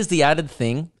 Plus, here's the added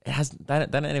thing. They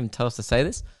don't even tell us to say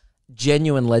this.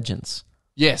 Genuine legends.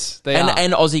 Yes, they are.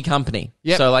 And Aussie company.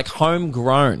 Yep. So, like,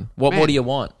 homegrown. What Man. do you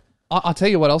want? I'll tell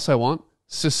you what else I want.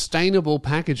 Sustainable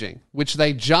packaging, which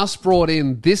they just brought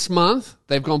in this month.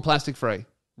 They've gone plastic free.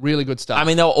 Really good stuff. I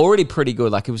mean, they were already pretty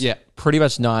good. Like, it was Yeah. pretty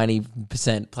much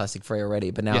 90% plastic free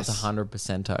already, but now Yes. it's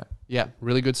 100%. yeah,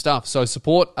 really good stuff. So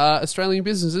support Australian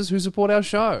businesses who support our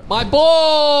show. My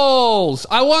balls!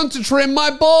 I want to trim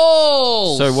my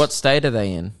balls! So, what state are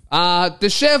they in?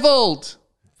 Disheveled.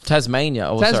 Tasmania.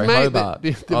 Oh, sorry, Hobart.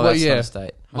 Well, That's yeah. not a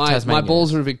state. My Tasmania.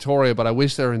 balls are in Victoria, but I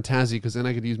wish they were in Tassie because then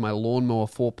I could use my lawnmower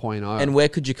 4.0. And where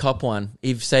could you cop one?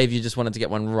 If you just wanted to get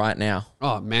one right now.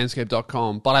 Oh,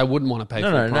 manscaped.com. But I wouldn't want to pay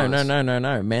No. full price.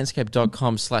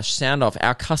 Manscaped.com/soundoff.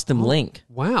 Our custom link.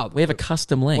 Wow. We have a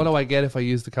custom link. What do I get if I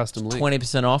use the custom link?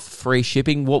 20% off, free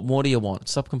shipping. What more do you want?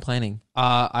 Stop complaining.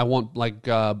 I want like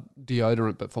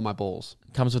deodorant, but for my balls.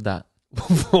 Comes with that.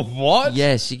 What?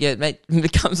 Yes, you get, mate.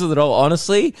 It comes with it all.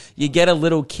 Honestly, you get a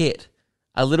little kit.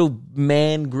 A little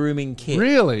man grooming kit.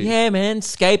 Really? Yeah, man.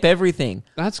 Scape everything.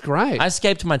 That's great. I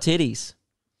scaped my titties.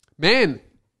 Man,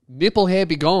 nipple hair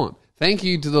be gone. Thanks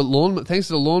to the lawnmower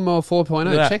 4.0. Look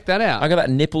at that. Check that out. I got that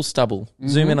nipple stubble.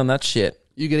 Zoom in on that shit.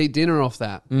 You could eat dinner off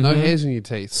that. No hairs in your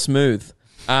teeth. Smooth.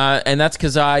 And that's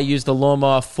because I used the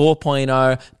Lawnmower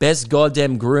 4.0. Best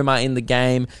goddamn groomer in the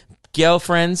game.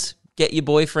 Girlfriends, get your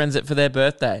boyfriends it for their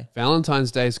birthday.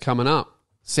 Valentine's Day's coming up.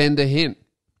 Send a hint.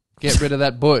 Get rid of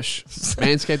that bush.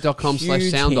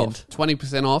 Manscaped.com/soundoff.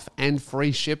 20% off and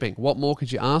free shipping. What more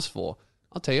could you ask for?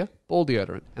 I'll tell you. Ball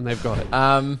deodorant. And they've got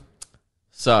it.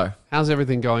 So, How's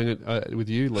everything going with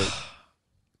you, Luke?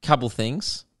 couple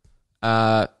things.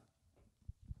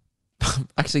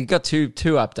 Actually, got two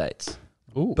updates.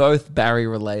 Ooh. Both Barry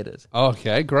related.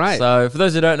 Okay, great. So, for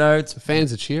those who don't know, it's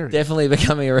Fans are cheering. definitely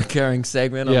becoming a recurring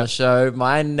segment on Yeah. the show.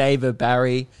 My neighbor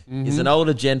Barry is an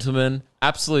older gentleman,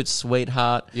 absolute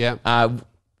sweetheart. Yeah.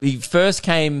 He first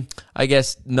came, I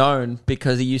guess, known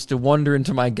because he used to wander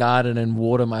into my garden and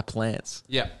water my plants.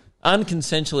 Yeah.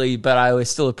 Unconsensually, but I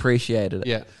still appreciated it.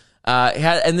 Yeah.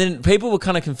 And then people were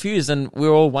kind of confused, and we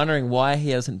were all wondering why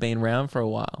he hasn't been around for a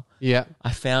while. Yeah.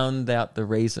 I found out the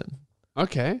reason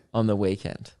Okay. on the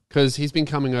weekend. Because he's been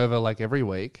coming over like every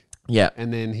week, Yeah.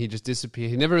 and then he just disappeared.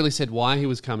 He never really said why he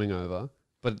was coming over,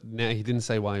 but now he didn't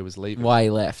say why he was leaving. Why he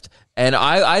left. And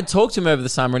I talked to him over the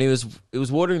summer, and he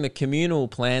was watering the communal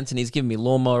plants, and he's giving me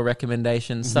lawnmower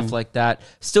recommendations, stuff like that.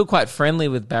 Still quite friendly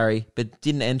with Barry, but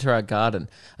didn't enter our garden.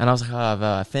 And I was like, oh, I've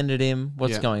offended him.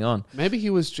 What's Yeah. going on? Maybe he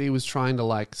was trying to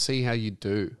like see how you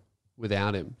do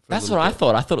without him. for a That's little what I bit.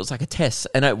 thought. I thought it was like a test,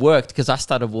 and it worked because I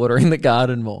started watering the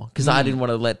garden more because I didn't want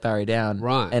to let Barry down.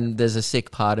 Right. And there's a sick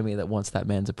part of me that wants that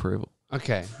man's approval.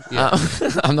 Okay. Yeah.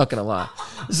 I'm not going to lie.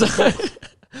 So,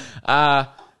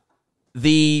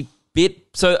 the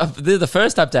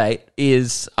first update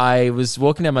is I was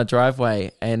walking down my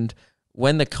driveway, and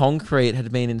when the concrete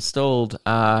had been installed,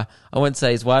 I won't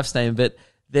say his wife's name, but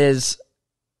there's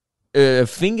a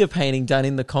finger painting done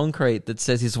in the concrete that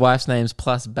says his wife's name's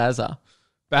plus Bazza.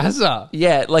 Bazza.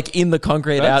 Yeah, like in the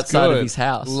concrete That's outside good. of his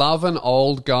house. Love an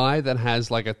old guy that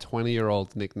has like a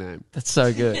 20-year-old nickname. That's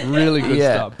so good. Really good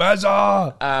Yeah. stuff.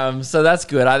 Bazza. So that's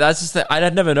good. I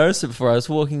had never noticed it before. I was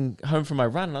walking home from my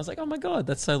run and I was like, oh my God,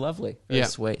 that's so lovely. Very Yeah.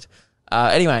 sweet.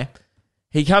 Anyway,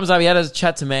 he comes up, he had a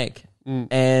chat to Meg.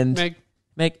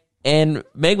 And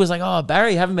Meg was like, oh,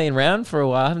 Barry, haven't been around for a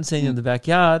while. I haven't seen you in the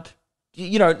backyard.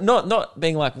 You know, not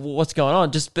being like, well, what's going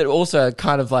on? But also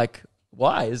kind of like,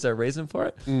 why? Is there a reason for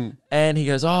it? And he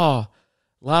goes, oh,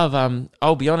 love,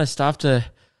 I'll be honest, after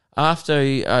last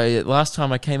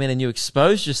time I came in and you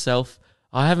exposed yourself,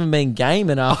 I haven't been game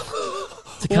enough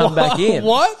to come back in.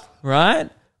 What? Right?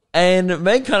 And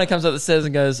Meg kind of comes up the stairs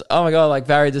and goes, oh my God, like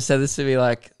Barry just said this to me,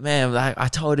 like, man, I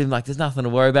told him, like, there's nothing to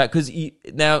worry about. Because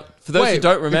now, for those who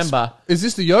don't remember. Is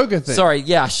this the yoga thing? Sorry,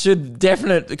 yeah, I should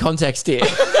definite context here.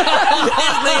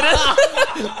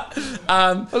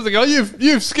 I was like, oh,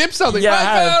 you've skipped something.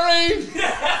 Yeah, Hey,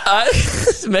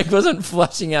 Barry. Meg wasn't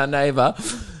flushing our neighbour.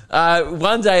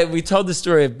 One day, we told the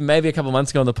story maybe a couple of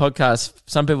months ago on the podcast.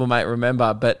 Some people might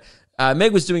remember, but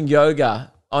Meg was doing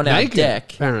yoga on our Naked,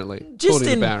 deck. apparently. Just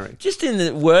according to Barry. just in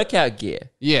the workout gear.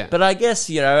 Yeah. But I guess,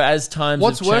 you know, as times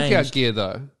What's have changed, workout gear,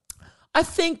 though? I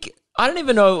don't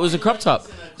even know it was a crop top.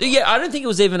 Yeah, I don't think it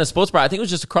was even a sports bra. I think it was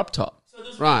just a crop top.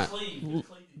 Right.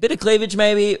 Bit of cleavage,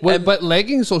 maybe. But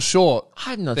leggings or short?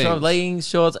 I'm not things? sure. Leggings,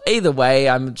 shorts. Either way,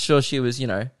 I'm sure she was, you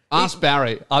know. Ask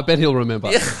Barry. I bet he'll remember.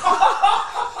 Either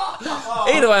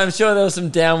way, I'm sure there was some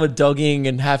downward dogging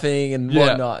and happening and Yeah.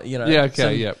 whatnot, you know. Yeah,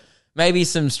 okay, yep. Maybe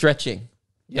some stretching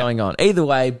going on. Either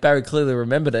way, Barry clearly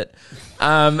remembered it.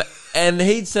 And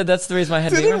he said that's the reason I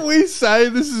had Didn't we say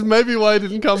this is maybe why he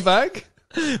didn't come back?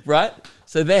 Right?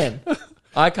 So then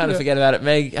I kind of forget about it.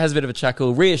 Meg has a bit of a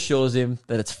chuckle, reassures him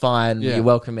that it's fine. Yeah. You're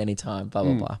welcome anytime, blah,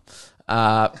 blah,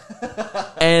 blah.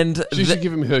 And She should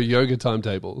give him her yoga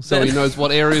timetable so he knows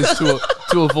what areas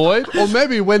to avoid or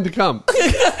maybe when to come.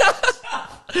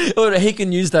 or he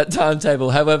can use that timetable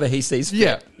however he sees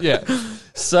fit. Yeah.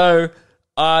 So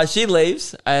she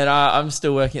leaves, and I'm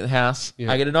still working at the house.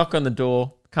 Yeah. I get a knock on the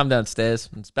door, come downstairs,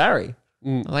 and it's Barry.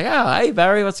 I'm like, oh, hey,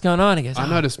 Barry, what's going on? He goes, I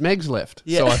noticed Meg's left,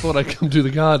 Yeah. so I thought I'd come do the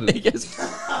garden. He goes,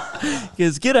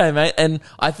 g'day, mate. And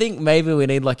I think maybe we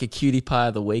need like a Cutie Pie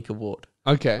of the Week award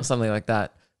Okay. or something like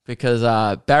that because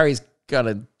Barry's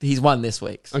he's won this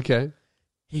week's. Okay.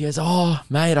 He goes, oh,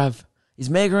 mate, is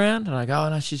Meg around? And I go, oh,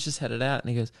 no, she's just headed out. And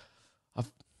he goes,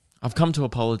 I've come to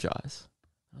apologise.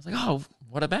 I was like, oh,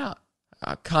 what about?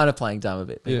 Kind of playing dumb a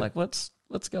bit. Being Yeah. like, what's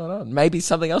going on? Maybe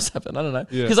something else happened. I don't know.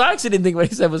 Yeah. Because I actually didn't think what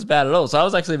he said was bad at all. So I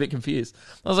was actually a bit confused.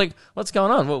 I was like, what's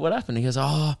going on? What happened? He goes,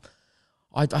 oh,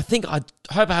 I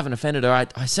hope I haven't offended her.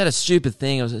 I said a stupid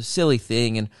thing. It was a silly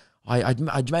thing. And I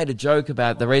made a joke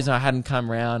about the reason I hadn't come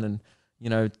around and, you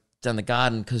know, done the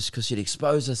garden because she'd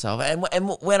exposed herself. And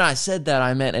when I said that,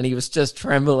 I meant, and he was just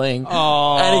trembling.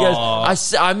 Oh. And he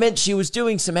goes, I meant she was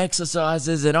doing some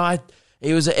exercises and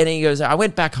he goes, I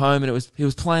went back home and it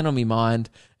was playing on my mind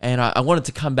and I wanted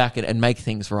to come back and make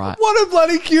things right. What a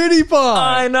bloody cutie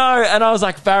pie. I know. And I was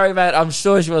like, Barry, mate, I'm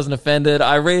sure she wasn't offended.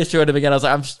 I reassured him again. I was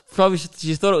like,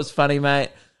 she thought it was funny, mate.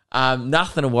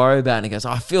 Nothing to worry about. And he goes,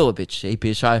 I feel a bit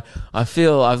sheepish. I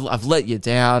feel I've let you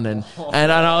down. And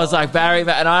I was like, Barry, and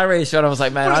I reassured him. I was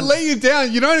like, man, I let you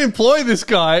down. You don't employ this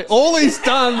guy. All he's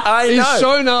done I is know.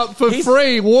 shown up for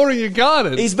free watering your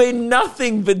garden. he's been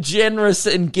nothing but generous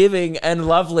and giving and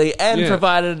lovely and Yeah.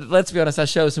 provided, let's be honest, our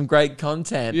show some great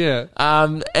content. Yeah.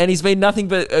 And he's been nothing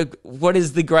but what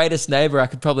is the greatest neighbour I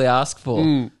could probably ask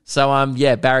for. So,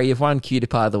 yeah, Barry, you've won Cutie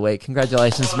Pie of the Week.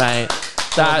 Congratulations, mate.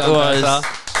 That Well was done,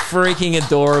 freaking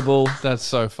adorable. That's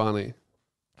so funny.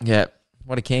 Yeah,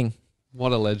 what a king.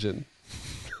 What a legend.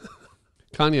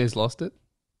 Kanye's lost it.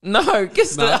 No,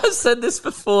 because I said this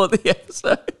before the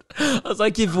episode. I was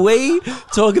like, if we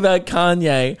talk about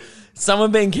Kanye,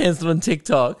 someone being cancelled on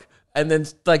TikTok, and then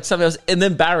like something else, and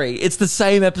then Barry, it's the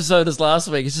same episode as last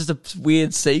week. It's just a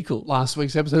weird sequel. Last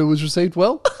week's episode was received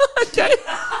well. Okay.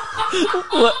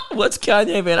 What's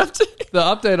Kanye been up to? The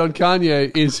update on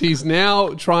Kanye is he's now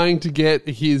trying to get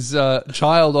his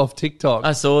child off TikTok.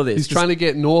 I saw this. He's trying to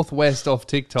get Northwest off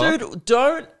TikTok. Dude,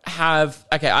 don't have...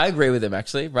 Okay, I agree with him,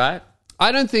 actually, right?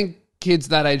 I don't think kids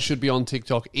that age should be on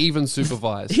TikTok, even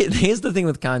supervised. Here's the thing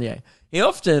with Kanye. He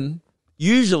often,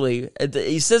 usually,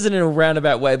 he says it in a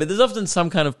roundabout way, but there's often some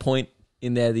kind of point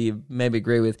in there that you maybe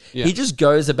agree with. Yeah. He just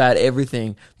goes about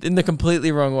everything in the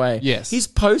completely wrong way. Yes. He's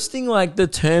posting like the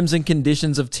terms and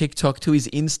conditions of TikTok to his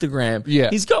Instagram.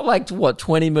 Yeah. He's got like,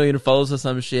 20 million followers or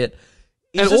some shit.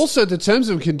 He's And just- also, the terms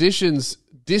and conditions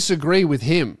disagree with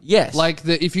him. Yes. Like,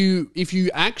 if you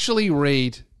actually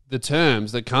read the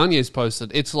terms that Kanye's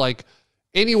posted, it's like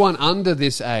anyone under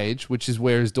this age, which is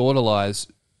where his daughter lies,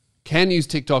 can use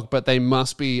TikTok, but they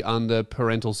must be under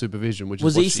parental supervision. Which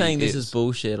Was is what he she saying this is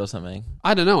bullshit or something?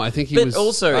 I don't know. I think he But was.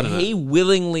 also, I don't know. he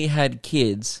willingly had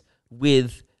kids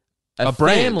with a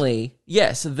brand. family.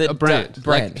 Yes, a brand.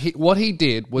 brand. Like what he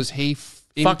did was he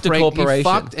Fucked a corporation. He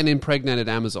fucked and impregnated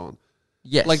Amazon.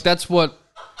 yes, Like that's what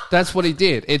he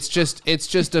did. It's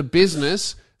just a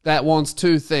business that wants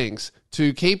two things: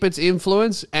 to keep its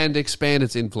influence and expand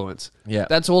its influence. Yeah.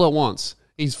 That's all it wants.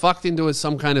 He's fucked into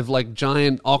some kind of like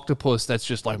giant octopus that's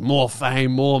just like more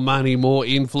fame, more money, more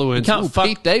influence. You can't Ooh, fuck-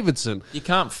 Pete Davidson. You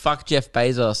can't fuck Jeff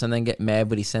Bezos and then get mad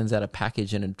when he sends out a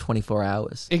package in 24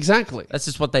 hours. Exactly. That's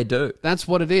just what they do. That's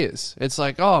what it is. It's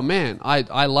like, oh man,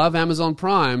 I love Amazon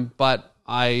Prime, but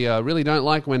I really don't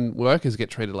like when workers get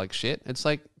treated like shit. It's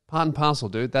like part and parcel,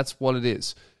 dude. That's what it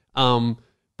is.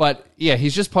 But yeah,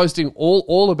 he's just posting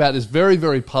all about this very,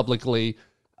 very publicly,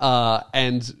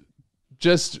 and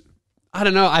just I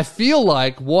don't know. I feel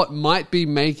like what might be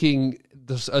making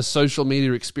a social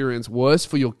media experience worse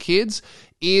for your kids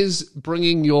is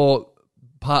bringing your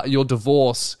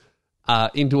divorce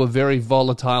into a very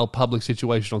volatile public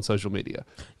situation on social media.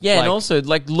 Yeah, Like- and also,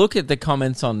 like, look at the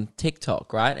comments on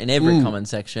TikTok, right? In every comment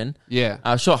section. Yeah.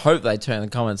 I sure hope they turn the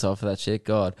comments off for that shit.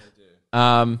 God.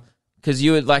 Because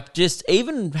you would, like, just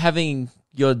even having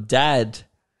your dad...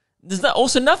 There's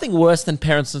also nothing worse than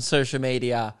parents on social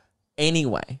media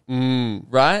anyway,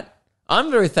 right?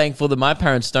 I'm very thankful that my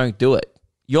parents don't do it.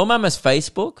 Your mum has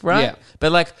Facebook, right? Yeah.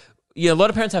 But, like... Yeah, a lot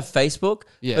of parents have Facebook,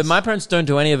 Yes. but my parents don't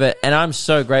do any of it, and I'm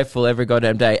so grateful every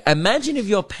goddamn day. Imagine if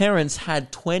your parents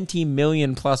had 20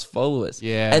 million plus followers,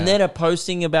 Yeah. and then are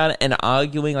posting about it and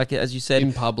arguing, like as you said,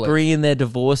 In public. bringing their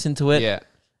divorce into it. Yeah.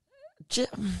 Ju-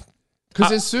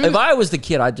 Because as soon if as, I was the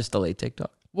kid, I'd just delete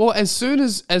TikTok. well, as soon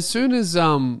as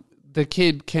the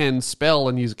kid can spell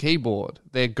and use a keyboard,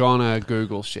 they're gonna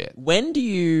Google shit. When do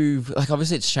you like?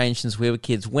 Obviously, it's changed since we were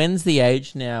kids. When's the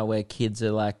age now where kids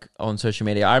are like on social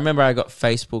media? I remember I got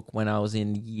Facebook when I was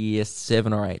in year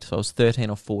 7 or 8, so I was 13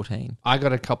 or 14. I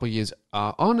got a couple years.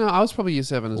 Oh no, I was probably year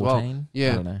 7 as well. 14?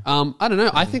 Yeah. I don't know. I don't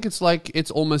know. I think it's like it's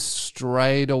almost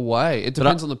straight away. It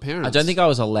depends on the parents. I don't think I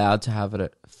was allowed to have it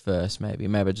at first. Maybe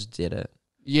I just did it.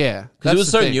 Yeah, Because it was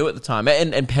that's so the thing. new at the time.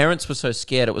 And parents were so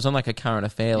scared. It was on like a current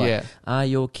affair. Like, Yeah. are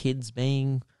your kids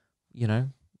being,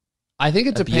 I think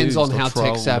it depends on abused or how tech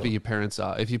trolled savvy or- your parents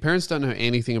are. If your parents don't know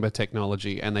anything about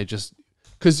technology and they just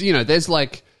because there's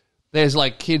like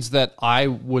kids that I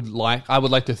would like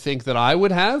to think that I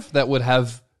would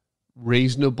have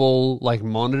reasonable like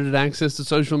monitored access to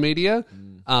social media.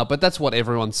 But that's what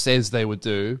everyone says they would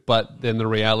do. But then the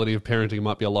reality of parenting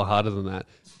might be a lot harder than that,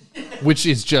 which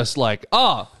is just like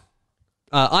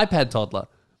iPad toddler.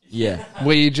 Yeah.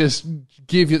 Where you just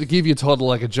give your toddler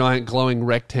like a giant glowing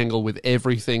rectangle with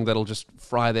everything that'll just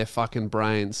fry their fucking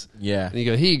brains. Yeah. And you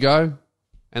go, here you go.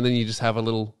 And then you just have a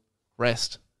little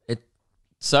rest. It's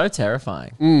so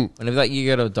terrifying. Whenever like you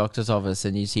go to a doctor's office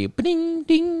and you see ding,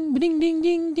 ding, ding, ding,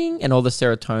 ding, ding, and all the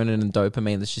serotonin and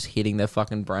dopamine that's just hitting their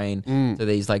fucking brain to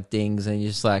these like dings, and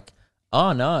you're just like,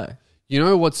 oh no. You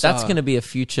know what's That's going to be a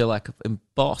future like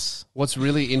boss. what's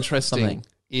really interesting Something.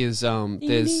 is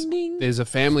ding, ding. there's a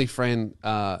family friend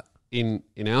in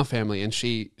our family, and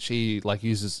she like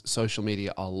uses social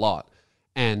media a lot,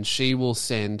 and she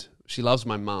loves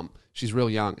my mum. She's real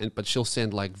young, but she'll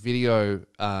send like video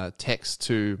text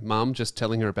to mum just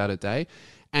telling her about her day,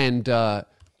 and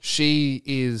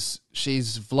she's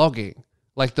vlogging.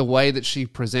 Like the way that she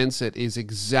presents it is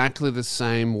exactly the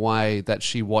same way that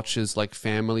she watches like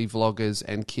family vloggers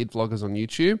and kid vloggers on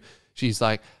YouTube. She's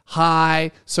like,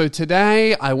 hi, so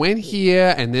today I went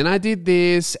here and then I did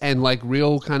this, and like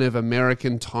real kind of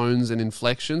American tones and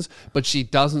inflections, but she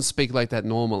doesn't speak like that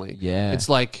normally. Yeah. It's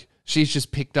like she's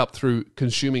just picked up through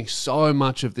consuming so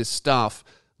much of this stuff.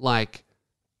 Like,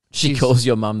 She calls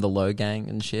your mum the low gang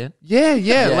and shit.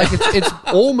 yeah. Like it's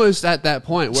almost at that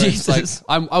point where Jesus. it's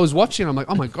like I was watching. I'm like,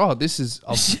 oh my god, this is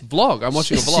a vlog. I'm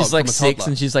watching a vlog. She's like from a 6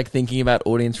 toddler. and she's like thinking about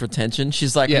audience retention.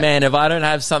 She's like, Yeah. man, if I don't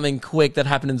have something quick that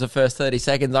happened in the first 30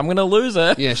 seconds, I'm going to lose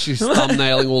her. Yeah, she's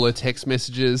thumbnailing all her text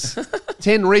messages.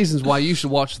 10 reasons why you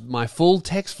should watch my full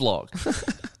text vlog.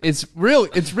 It's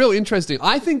real interesting.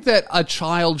 I think that a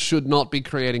child should not be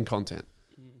creating content,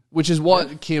 which is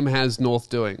what Kim has North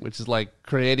doing, which is like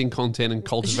creating content and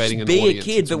cultivating an Just be audience. a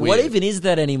kid, It's but what weird. even is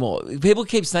that anymore? People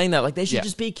keep saying that, like they should Yeah.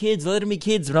 just be kids, let them be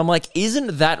kids. But I'm like,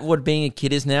 isn't that what being a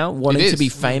kid is now? Wanting It to be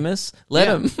is. famous? Let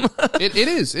Yeah. them. It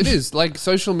is like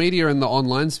social media and the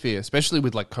online sphere, especially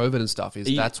with like COVID and stuff.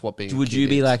 That's what being. a Would kid you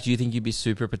be is. like? Do you think you'd be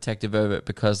super protective over it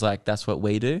because like that's what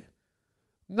we do?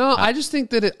 No, I just think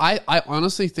that I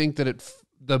honestly think that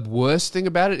the worst thing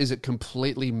about it is it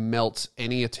completely melts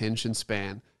any attention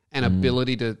span and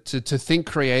ability to think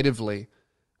creatively.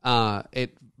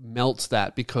 It melts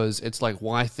that because it's like,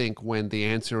 why think when the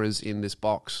answer is in this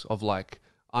box of like,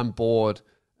 I'm bored,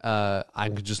 I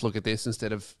can just look at this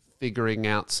instead of figuring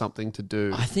out something to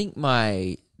do. I think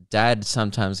my dad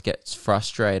sometimes gets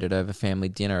frustrated over family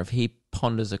dinner if he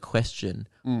ponders a question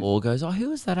or goes, oh, who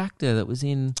was that actor that was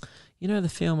in, the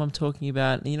film I'm talking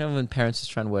about? When parents are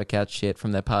trying to work out shit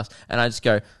from their past. And I just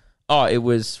go, oh, it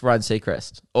was Ryan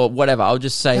Seacrest or whatever. I'll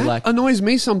just say That annoys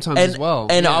me sometimes as well.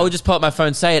 And Yeah. I would just pull up my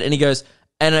phone, say it, and he goes,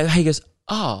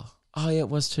 oh yeah, it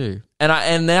was too.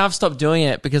 And now I've stopped doing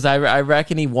it because I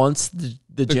reckon he wants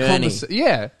the journey.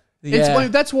 Yeah. Yeah.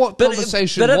 That's what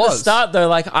conversation but at was. the start, though,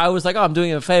 like I was like, oh, I'm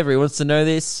doing him a favor. He wants to know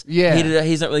this. Yeah.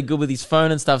 He's not really good with his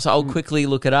phone and stuff, so I'll quickly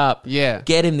look it up. Yeah.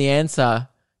 Get him the answer.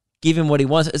 Give him what he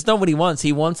wants. It's not what he wants.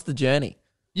 He wants the journey.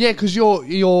 Yeah, because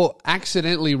you're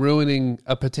accidentally ruining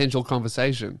a potential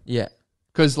conversation. Yeah.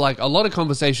 Because like a lot of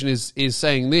conversation is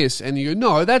saying this, and you go,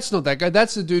 no, that's not that guy.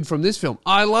 That's the dude from this film.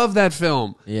 I love that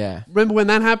film. Yeah. Remember when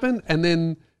that happened? And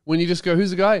then when you just go, who's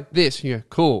the guy? This. You go,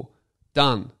 cool,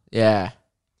 done. Yeah.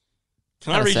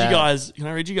 Can I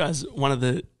read you guys one of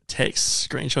the text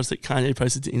screenshots that Kanye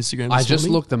posted to Instagram this I just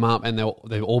morning? looked them up, and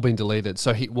they've all been deleted.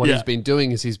 So he's been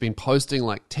doing is he's been posting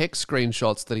like text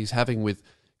screenshots that he's having with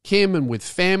Kim and with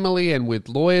family and with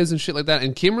lawyers and shit like that.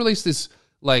 And Kim released this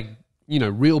like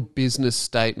real business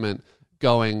statement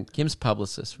going, Kim's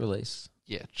publicist release.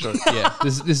 yeah, sure, yeah,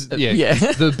 Yeah.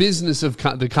 the business of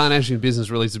the Kardashian business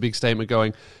released a big statement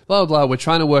going, blah blah blah. We're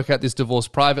trying to work out this divorce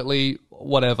privately,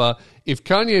 whatever. If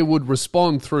Kanye would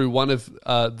respond through one of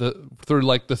through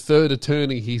like the third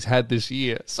attorney he's had this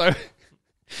year, so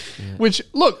which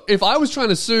look, if I was trying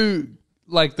to sue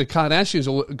like the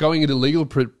Kardashians or going into legal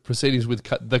proceedings with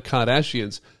the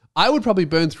Kardashians, I would probably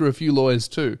burn through a few lawyers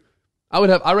too.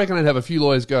 I reckon I'd have a few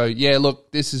lawyers go, yeah,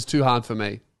 look, this is too hard for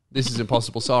me. This is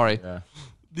impossible. Sorry. Yeah.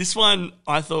 This one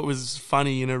I thought was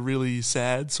funny in a really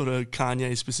sad sort of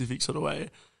Kanye specific sort of way.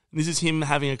 And this is him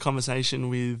having a conversation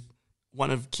with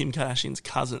one of Kim Kardashian's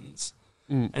cousins.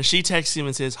 And she texts him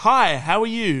and says, "Hi, how are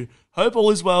you? Hope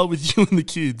all is well with you and the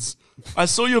kids. I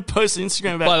saw your post on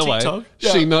Instagram about By the TikTok."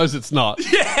 way, she knows it's not.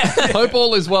 Hope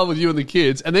all is well with you and the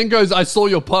kids. And then goes, I saw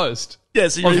your post. Yeah,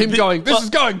 so Of him going, this is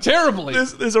going terribly.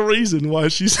 There's a reason why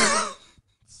she's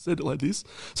said it like this.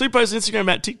 So you post on Instagram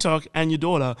about TikTok and your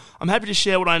daughter. I'm happy to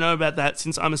share what I know about that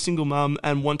since I'm a single mum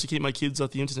and want to keep my kids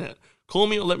off the internet. Call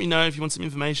me or let me know if you want some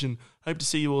information. Hope to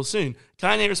see you all soon.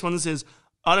 Kanye responds and says,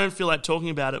 I don't feel like talking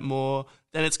about it more.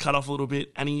 Then it's cut off a little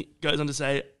bit. And he goes on to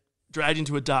say, dragged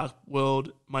into a dark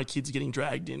world, my kids are getting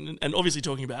dragged in. And obviously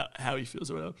talking about how he feels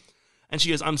or whatever. And she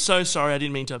goes, I'm so sorry, I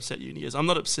didn't mean to upset you. And he goes, I'm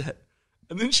not upset.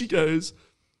 And then she goes,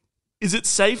 is it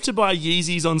safe to buy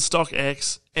Yeezys on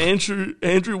StockX?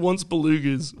 Andrew wants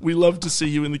belugas. We love to see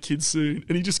you and the kids soon.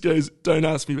 And he just goes, don't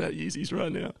ask me about Yeezys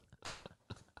right now.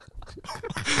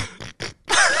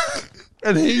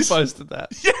 And he posted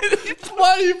that. Why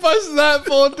are you posting that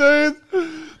for, dude?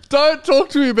 Don't talk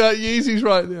to me about Yeezys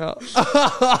right now.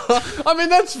 I mean,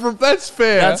 that's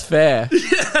fair. That's fair.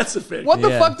 Yeah, that's a fair. What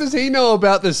the fuck does he know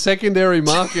about the secondary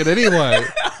market anyway?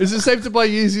 Is it safe to buy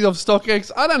Yeezys off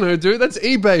StockX? I don't know, dude. That's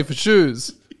eBay for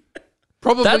shoes.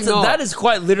 Probably not. That is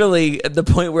quite literally at the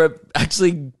point where it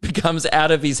actually becomes out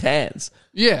of his hands.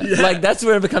 Yeah. Like, that's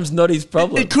where it becomes not his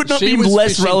problem. It could not She be was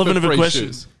less fishing relevant for of a free question.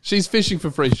 shoes. She's fishing for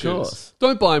free shoes. course.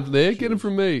 Don't buy them from there. Get them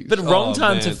from me. But wrong Oh,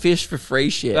 time to man. fish for free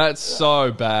shit. That's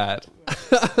so bad.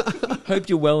 Hope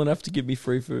you're well enough to give me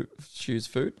free food,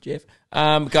 Jeff.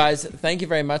 Guys, thank you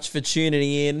very much for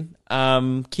tuning in.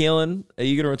 Keelan, are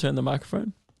you going to return the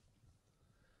microphone?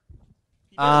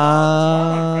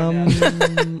 I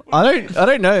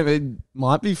don't know. It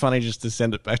might be funny just to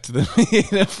send it back to them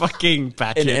in a fucking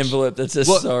package. An envelope that says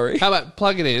Well, sorry. How about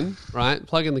plug it in, right?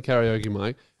 Plug in the karaoke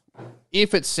mic.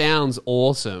 If it sounds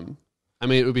awesome, I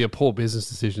mean, it would be a poor business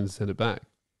decision to send it back.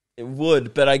 It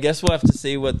would, but I guess we'll have to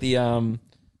see what the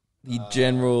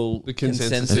general The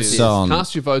consensus is. is. So on.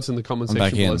 Cast your votes in the comment I'm back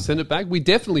section below. in. Send it back. We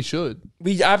definitely should.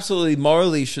 We absolutely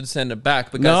morally should send it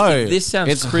back because No, if this sounds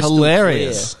it's crystal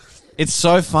hilarious. It's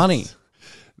so funny.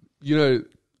 You know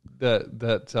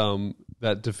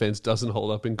that defense doesn't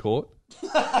hold up in court.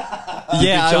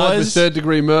 Yeah, Charged with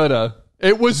third-degree murder.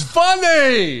 It was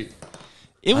funny.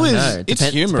 It clear. was. I know. It's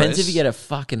Depends humorous. if you get a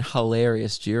fucking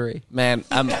hilarious jury. Man,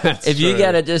 If you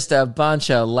get just a bunch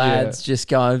of lads just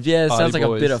going, yeah, it Party sounds like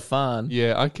boys. a bit of fun.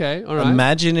 Yeah, okay, all right.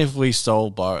 imagine if we stole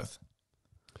both.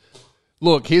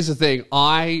 Look, here's the thing.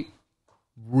 I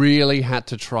really had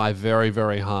to try very,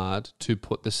 very hard to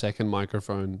put the second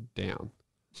microphone down.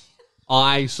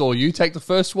 I saw you take the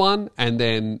first one, and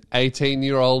then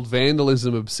 18-year-old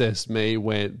vandalism obsessed me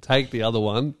went, take the other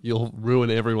one. You'll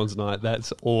ruin everyone's night.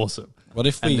 That's awesome. What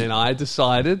if we? And then I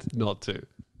decided not to.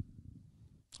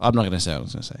 I'm not going to say what I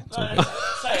was going to say. It's all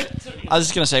good. I was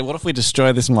just going to say, what if we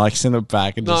destroy this mic, send it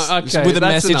back, and No, just okay, with a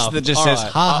that's message enough. that just All says,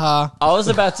 right. ha ha. I was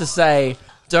about to say,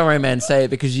 don't worry, man, say it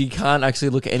because you can't actually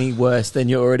look any worse than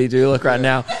you already do look right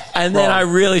now. And then I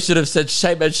really should have said,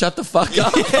 "Shape man, shut the fuck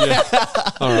up."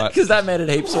 All right. Because that made it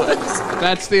heaps worse.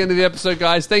 That's the end of the episode,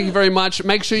 guys. Thank you very much.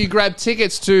 Make sure you grab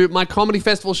tickets to my comedy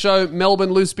festival show,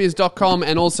 melbourneloosbeers.com,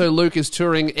 and also Luke is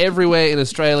touring everywhere in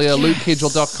Australia,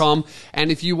 lukekidgel.com.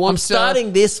 And if you want I'm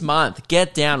starting this month.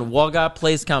 Get down. Wagga,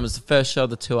 please come. It's the first show of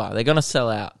the tour. They're going to sell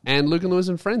out. and Luke and Lewis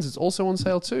and Friends is also on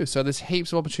sale too. So there's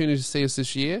heaps of opportunities to see us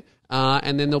this year.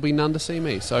 And then there'll be none to see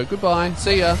me. So goodbye.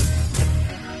 See ya.